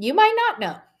 you might not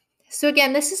know. So,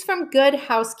 again, this is from Good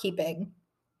Housekeeping.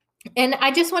 And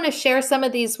I just want to share some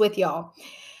of these with y'all.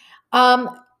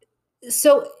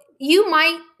 So, you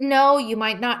might know, you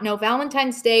might not know,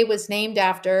 Valentine's Day was named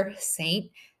after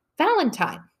Saint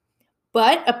Valentine.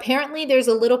 But apparently, there's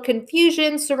a little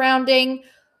confusion surrounding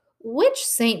which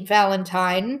Saint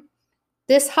Valentine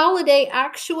this holiday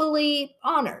actually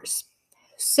honors.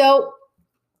 So,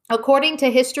 according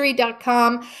to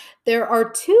history.com, there are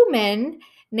two men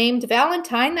named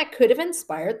Valentine that could have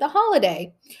inspired the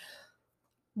holiday.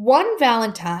 One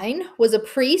Valentine was a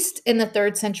priest in the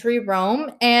 3rd century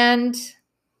Rome, and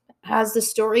as the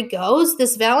story goes,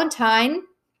 this Valentine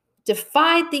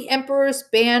defied the emperor's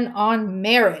ban on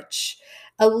marriage,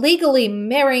 illegally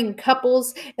marrying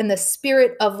couples in the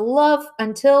spirit of love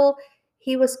until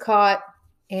he was caught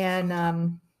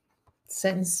and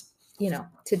sentenced,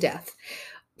 to death.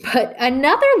 But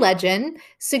another legend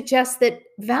suggests that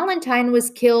Valentine was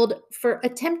killed for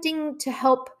attempting to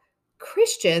help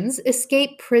Christians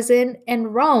escape prison in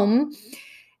Rome,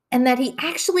 and that he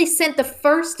actually sent the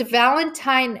first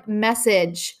Valentine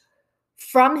message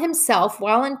from himself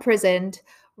while imprisoned,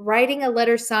 writing a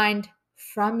letter signed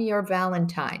 "From Your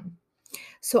Valentine."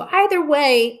 So either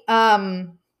way,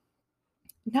 not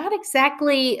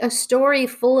exactly a story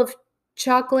full of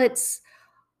chocolates,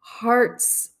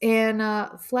 hearts, and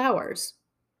flowers,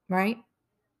 right?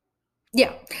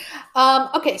 Yeah.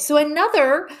 Okay, so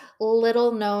another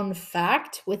little known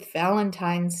fact with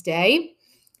Valentine's Day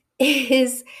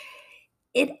is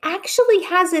it actually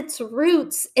has its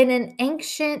roots in an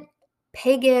ancient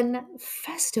pagan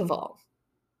festival.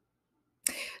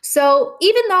 So,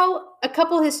 even though a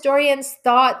couple historians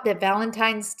thought that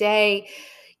Valentine's Day,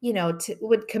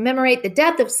 would commemorate the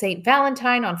death of St.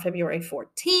 Valentine on February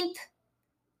 14th,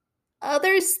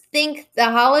 others think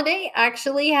the holiday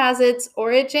actually has its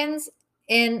origins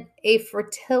in a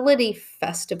fertility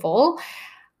festival,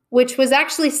 which was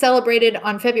actually celebrated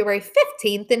on February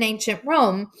 15th in ancient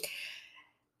Rome.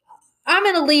 I'm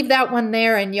going to leave that one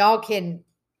there and y'all can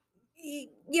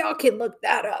look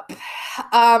that up.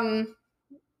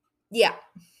 Yeah.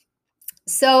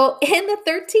 So in the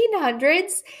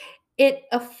 1300s, it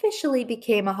officially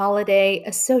became a holiday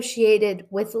associated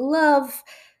with love.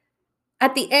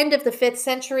 At the end of the 5th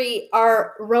century,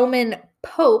 our Roman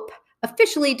Pope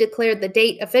officially declared the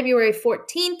date of February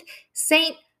 14th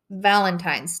St.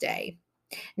 Valentine's Day.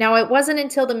 Now, it wasn't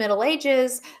until the Middle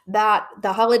Ages that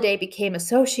the holiday became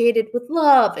associated with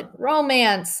love and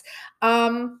romance.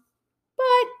 But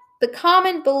the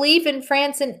common belief in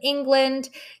France and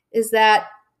England is that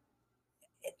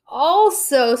it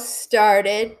also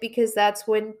started because that's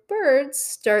when birds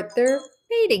start their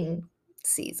mating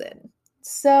season.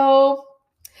 So,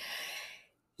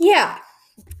 yeah.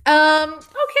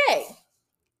 Okay.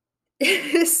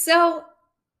 So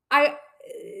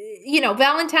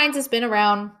Valentine's has been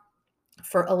around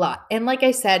for a lot. And like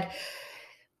I said,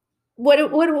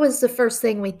 what was the first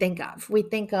thing we think of? We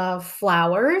think of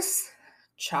flowers,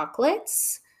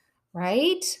 chocolates,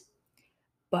 right?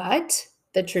 But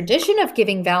the tradition of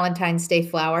giving Valentine's Day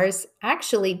flowers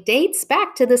actually dates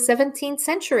back to the 17th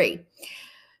century.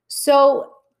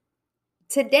 So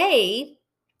today,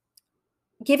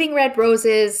 giving red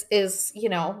roses is,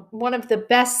 one of the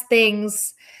best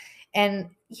things and,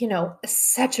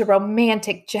 such a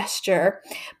romantic gesture.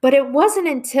 But it wasn't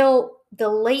until the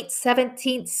late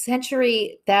 17th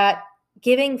century that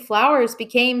giving flowers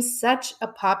became such a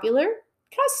popular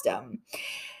custom.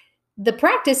 The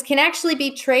practice can actually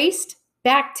be traced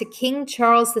back to King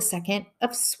Charles II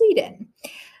of Sweden.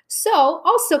 So,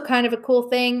 also kind of a cool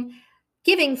thing,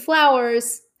 giving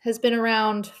flowers has been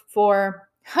around for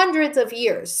hundreds of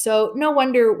years. So, no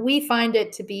wonder we find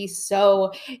it to be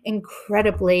so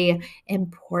incredibly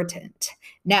important.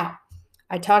 Now,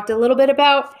 I talked a little bit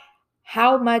about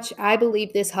how much I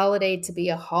believe this holiday to be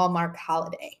a Hallmark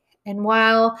holiday. And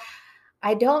while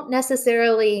I don't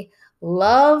necessarily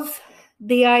love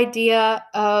the idea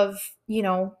of,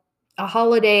 a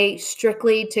holiday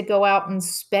strictly to go out and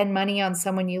spend money on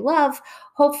someone you love,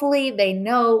 hopefully they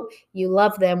know you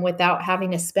love them without having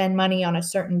to spend money on a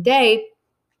certain day.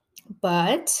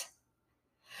 But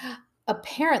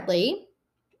apparently,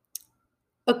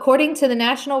 according to the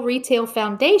National Retail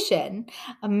Foundation,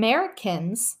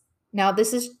 Americans, now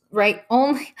this is right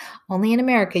only in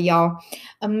America, y'all.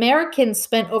 Americans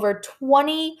spent over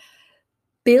 20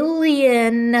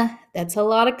 billion, that's a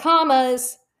lot of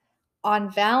commas,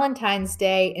 on Valentine's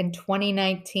Day in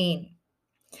 2019.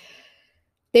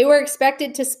 They were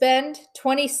expected to spend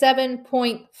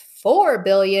 27.4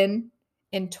 billion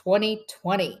in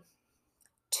 2020.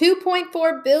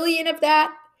 2.4 billion of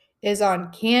that is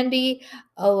on candy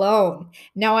alone.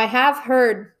 Now I have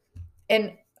heard,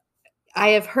 and I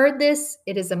have heard this,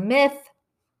 it is a myth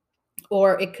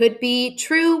or it could be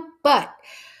true, but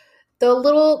the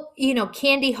little,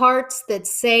 candy hearts that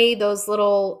say those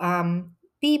little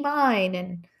be mine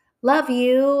and love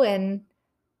you and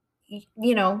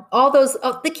all those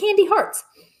the candy hearts.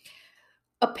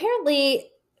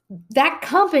 Apparently that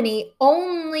company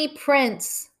only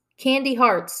prints candy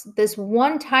hearts this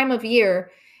one time of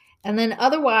year, and then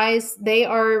otherwise they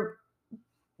don't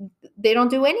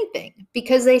do anything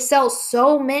because they sell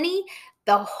so many.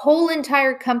 The whole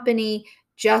entire company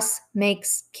just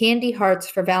makes candy hearts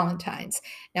for Valentine's.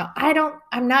 Now,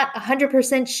 I'm not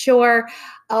 100% sure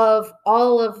of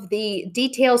all of the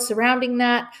details surrounding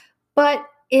that, but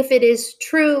if it is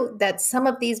true that some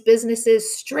of these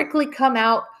businesses strictly come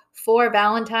out for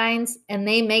Valentine's and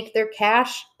they make their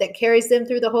cash that carries them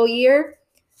through the whole year,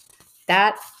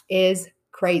 that is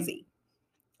crazy.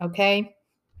 Okay?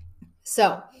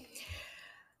 So,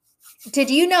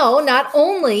 did you know not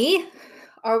only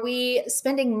are we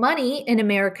spending money in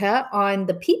America on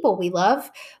the people we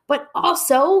love, but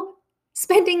also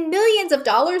spending millions of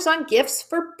dollars on gifts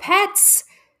for pets?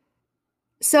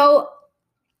 So,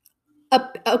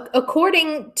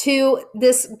 according to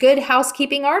this Good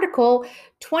Housekeeping article,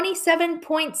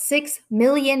 27.6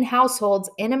 million households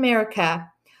in America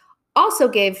also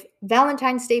gave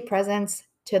Valentine's Day presents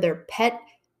to their pet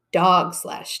dogs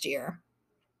last year.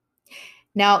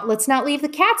 Now, let's not leave the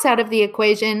cats out of the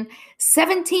equation.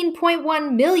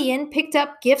 17.1 million picked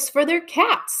up gifts for their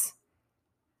cats.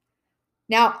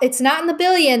 Now, it's not in the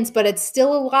billions, but it's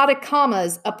still a lot of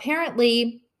commas.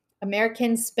 Apparently,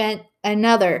 Americans spent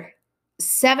another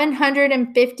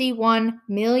 $751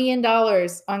 million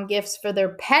on gifts for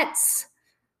their pets.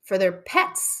 For their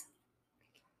pets.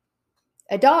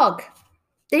 A dog.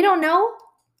 They don't know.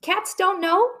 Cats don't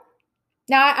know.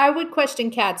 Now, I would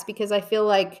question cats because I feel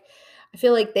like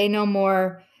they know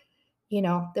more,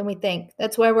 than we think.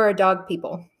 That's why we're a dog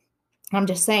people. I'm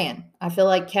just saying. I feel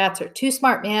like cats are too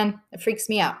smart, man. It freaks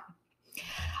me out.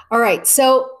 All right.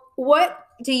 So, what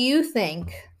do you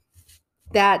think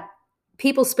that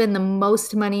people spend the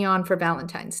most money on for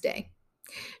Valentine's Day?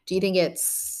 Do you think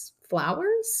it's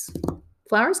flowers?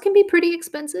 Flowers can be pretty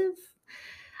expensive.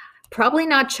 Probably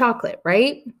not chocolate,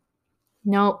 right?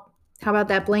 Nope. How about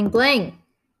that bling bling?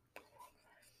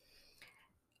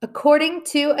 According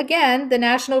to, again, the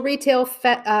National Retail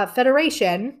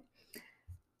Federation,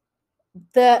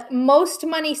 the most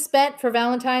money spent for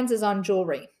Valentine's is on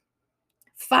jewelry.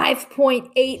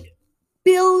 $5.8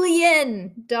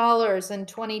 billion in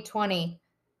 2020.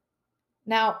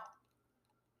 Now,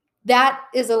 that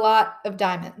is a lot of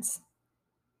diamonds.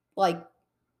 Like,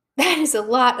 that is a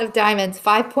lot of diamonds.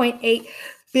 $5.8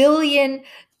 billion.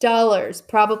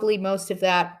 Probably most of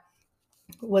that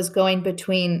was going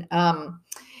between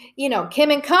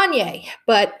Kim and Kanye.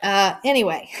 But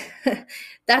anyway,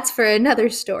 that's for another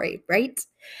story, right?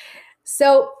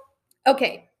 So,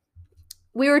 okay,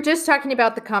 we were just talking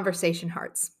about the conversation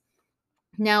hearts.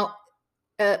 Now,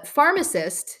 a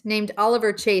pharmacist named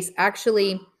Oliver Chase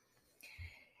actually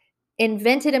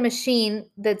invented a machine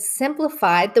that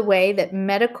simplified the way that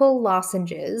medical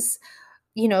lozenges,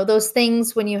 those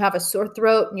things when you have a sore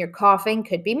throat and you're coughing,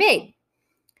 could be made.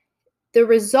 The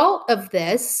result of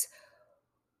this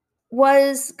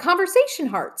was conversation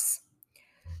hearts.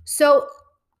 So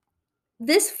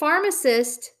this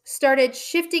pharmacist started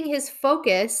shifting his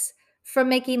focus from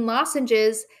making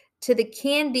lozenges to the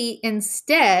candy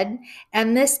instead.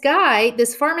 And this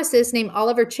pharmacist named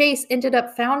Oliver Chase, ended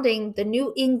up founding the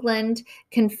New England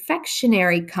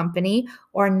Confectionery Company,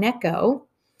 or Necco.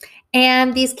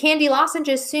 And these candy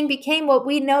lozenges soon became what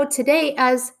we know today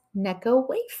as Necco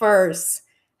wafers.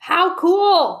 How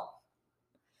cool!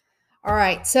 All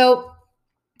right, so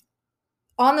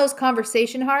on those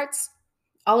conversation hearts,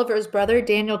 Oliver's brother,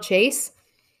 Daniel Chase,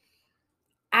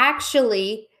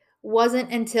 actually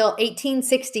wasn't until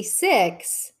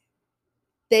 1866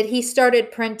 that he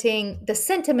started printing the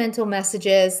sentimental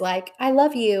messages like, I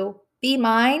love you, be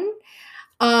mine,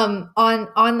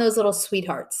 on those little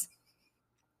sweethearts.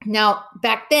 Now,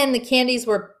 back then, the candies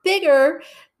were bigger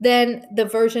than the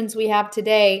versions we have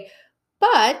today,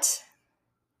 but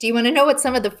do you want to know what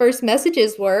some of the first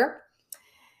messages were?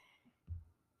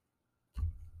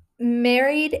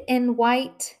 Married in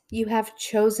white, you have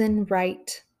chosen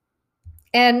right.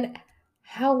 And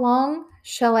how long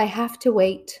shall I have to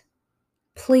wait?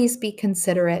 Please be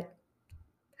considerate.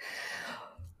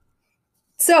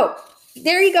 So,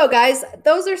 there you go, guys.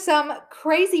 Those are some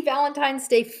crazy Valentine's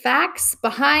Day facts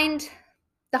behind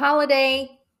the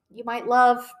holiday you might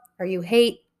love or you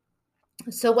hate.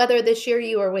 So, whether this year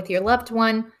you are with your loved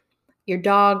one, your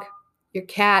dog, your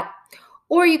cat,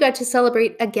 or you got to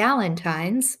celebrate a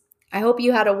Galentine's, I hope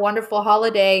you had a wonderful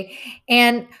holiday.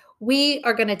 And we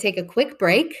are going to take a quick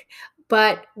break.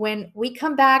 But when we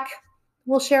come back,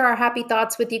 we'll share our happy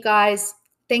thoughts with you guys.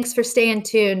 Thanks for staying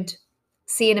tuned.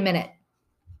 See you in a minute.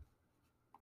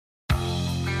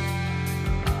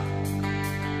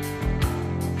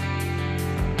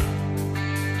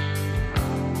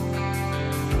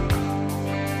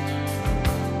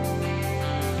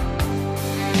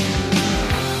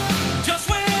 Just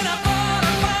when I thought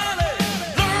I finally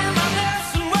learned my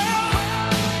lesson well,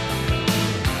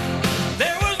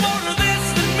 there was more to this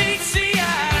than meets the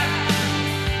eye.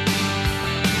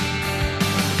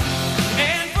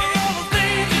 And for all the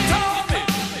things you taught me,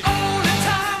 only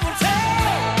time will tell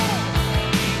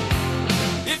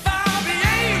if I'll be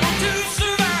able to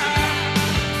survive.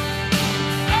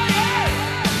 Oh yeah!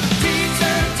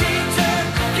 Teacher, teacher,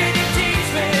 can you teach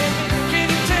me? Can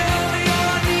you tell me all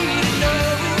I need to know?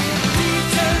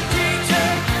 Teacher, teacher,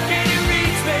 can you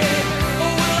reach me? Or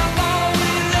will I fall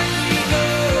when you let me go?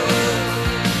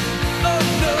 Oh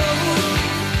no.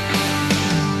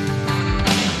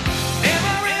 Am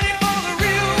I ready for the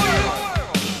real world?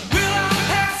 Will I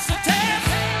pass the test?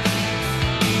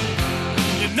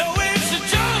 You know it's a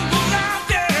jungle out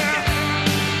there.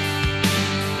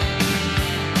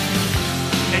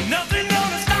 Ain't nothing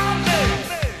gonna stop me.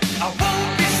 I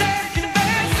won't be second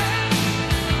best.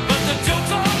 But the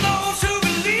joke's on those who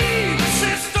believe the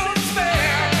system's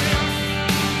fair.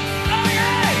 Oh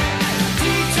yeah!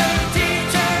 Teacher,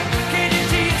 teacher, can you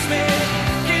teach me?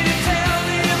 Can you tell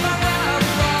me if I'm right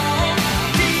or wrong?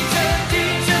 Teacher,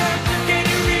 teacher, can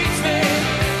you reach me?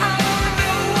 I wanna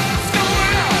know what's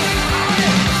going on.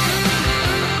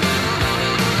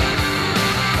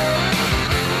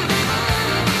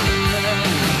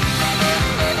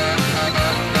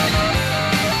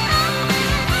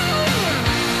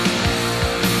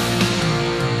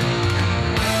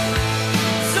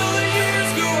 So the years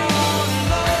go on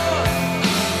and on,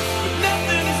 but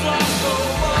nothing is lost for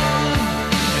one.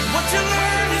 And what you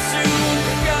learn is soon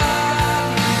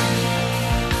forgotten.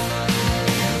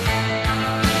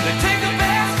 They take the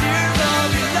best years of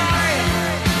your life,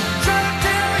 try to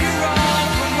tell you wrong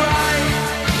from right,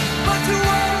 but you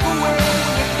walk away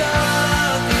with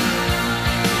nothing.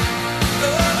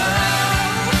 Oh.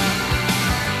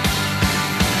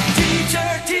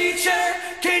 Teacher, teacher,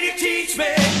 can you teach me?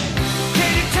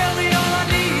 Can you tell me all I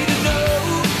need to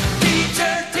know?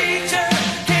 Teacher, teacher,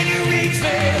 can you reach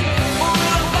me? Or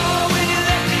will I fall when you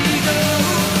let me go?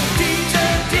 Teacher,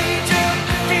 teacher,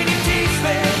 can you teach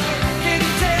me? Can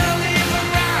you tell me if I'm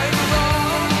right or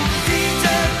wrong?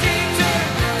 Teacher, teacher,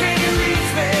 can you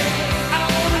reach me? I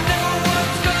wanna know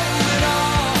what's going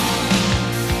on.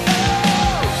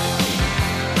 Oh,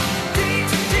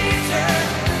 teacher, teacher,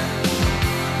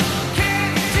 can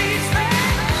you teach me?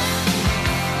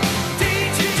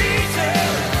 Teacher, teacher,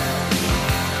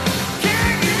 can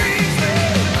you reach me?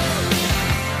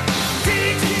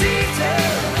 Teacher, teacher,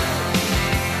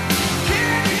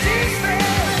 can you teach me?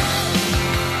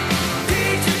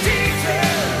 Teacher, teacher,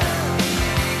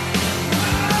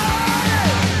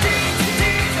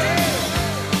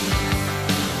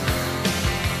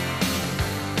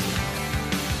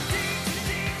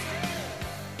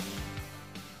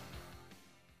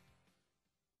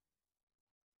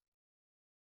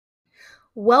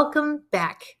 Welcome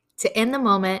back to In the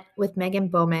Moment with Meghan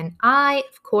Bowman. I,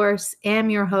 of course, am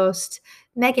your host,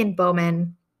 Meghan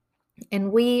Bowman,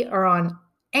 and we are on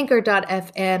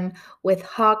anchor.fm with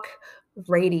Hawk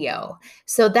Radio.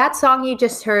 So that song you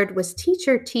just heard was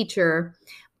Teacher, Teacher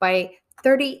by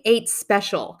 38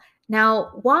 Special.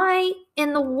 Now, why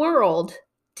in the world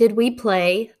did we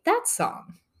play that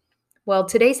song? Well,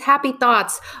 today's happy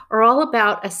thoughts are all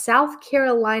about a South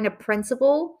Carolina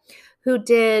principal who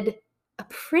did a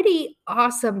pretty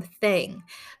awesome thing.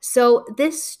 So,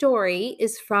 this story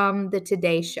is from the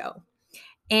Today Show,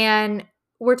 and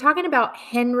we're talking about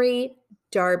Henry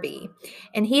Darby,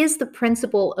 and he is the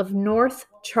principal of North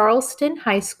Charleston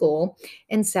High School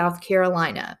in South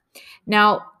Carolina.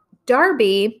 Now,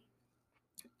 Darby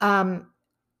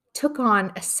took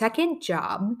on a second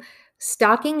job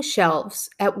stocking shelves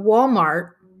at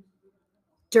Walmart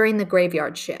during the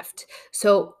graveyard shift.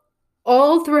 So,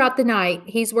 all throughout the night,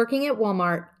 he's working at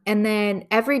Walmart, and then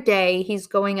every day he's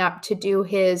going up to do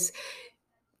his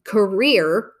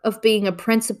career of being a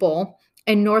principal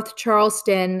in North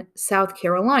Charleston, South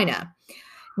Carolina.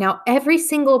 Now, every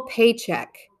single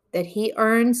paycheck that he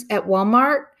earns at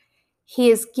Walmart, he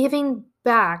is giving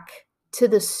back to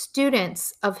the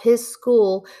students of his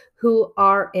school who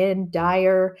are in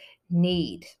dire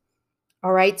need.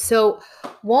 All right. So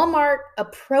Walmart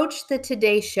approached the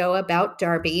Today Show about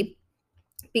Darby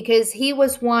because he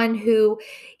was one who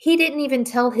he didn't even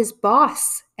tell his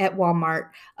boss at Walmart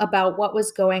about what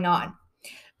was going on.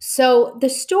 So the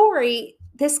story,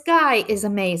 this guy is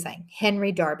amazing,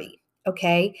 Henry Darby.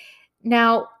 Okay.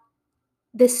 Now,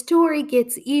 the story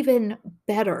gets even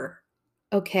better.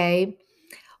 Okay.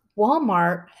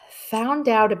 Walmart found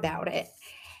out about it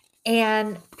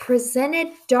and presented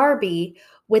Darby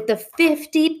with a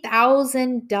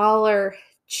 $50,000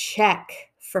 check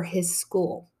for his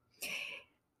school.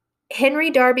 Henry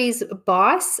Darby's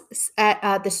boss,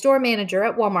 at the store manager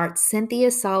at Walmart,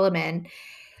 Cynthia Solomon,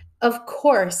 of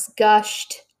course,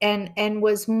 gushed and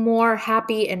was more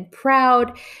happy and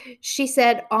proud. She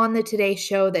said on the Today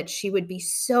Show that she would be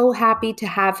so happy to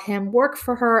have him work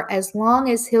for her as long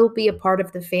as he'll be a part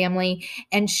of the family.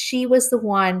 And she was the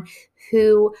one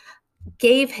who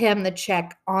gave him the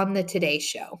check on the Today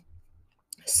Show.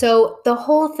 So the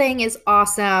whole thing is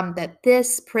awesome that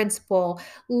this principal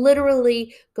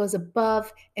literally goes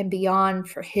above and beyond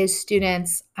for his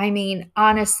students. I mean,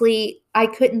 honestly, I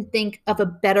couldn't think of a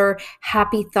better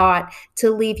happy thought to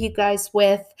leave you guys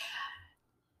with.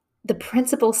 The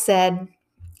principal said,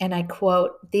 and I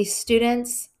quote, "These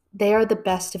students, they are the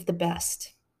best of the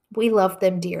best. We love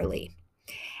them dearly.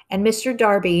 And Mr.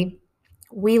 Darby,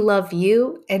 we love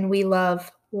you and we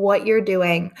love what you're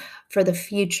doing for the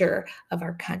future of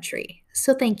our country.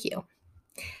 So thank you."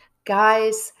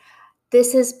 Guys,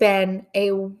 this has been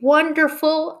a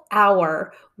wonderful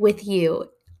hour with you.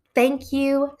 Thank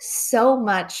you so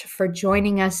much for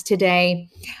joining us today.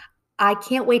 I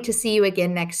can't wait to see you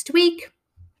again next week.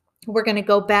 We're going to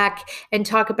go back and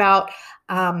talk about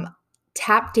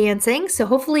tap dancing. So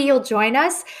hopefully you'll join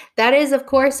us. That is, of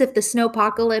course, if the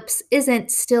snowpocalypse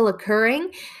isn't still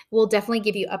occurring. We'll definitely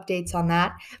give you updates on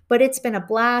that. But it's been a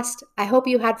blast. I hope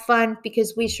you had fun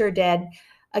because we sure did.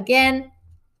 Again,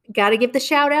 got to give the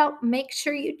shout out. Make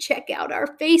sure you check out our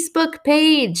Facebook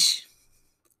page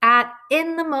at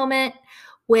In the Moment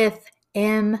with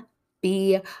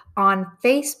MB on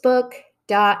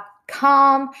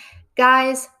Facebook.com.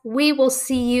 Guys, we will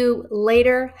see you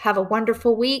later. Have a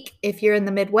wonderful week. If you're in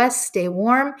the Midwest, stay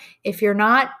warm. If you're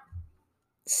not,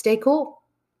 stay cool.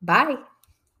 Bye.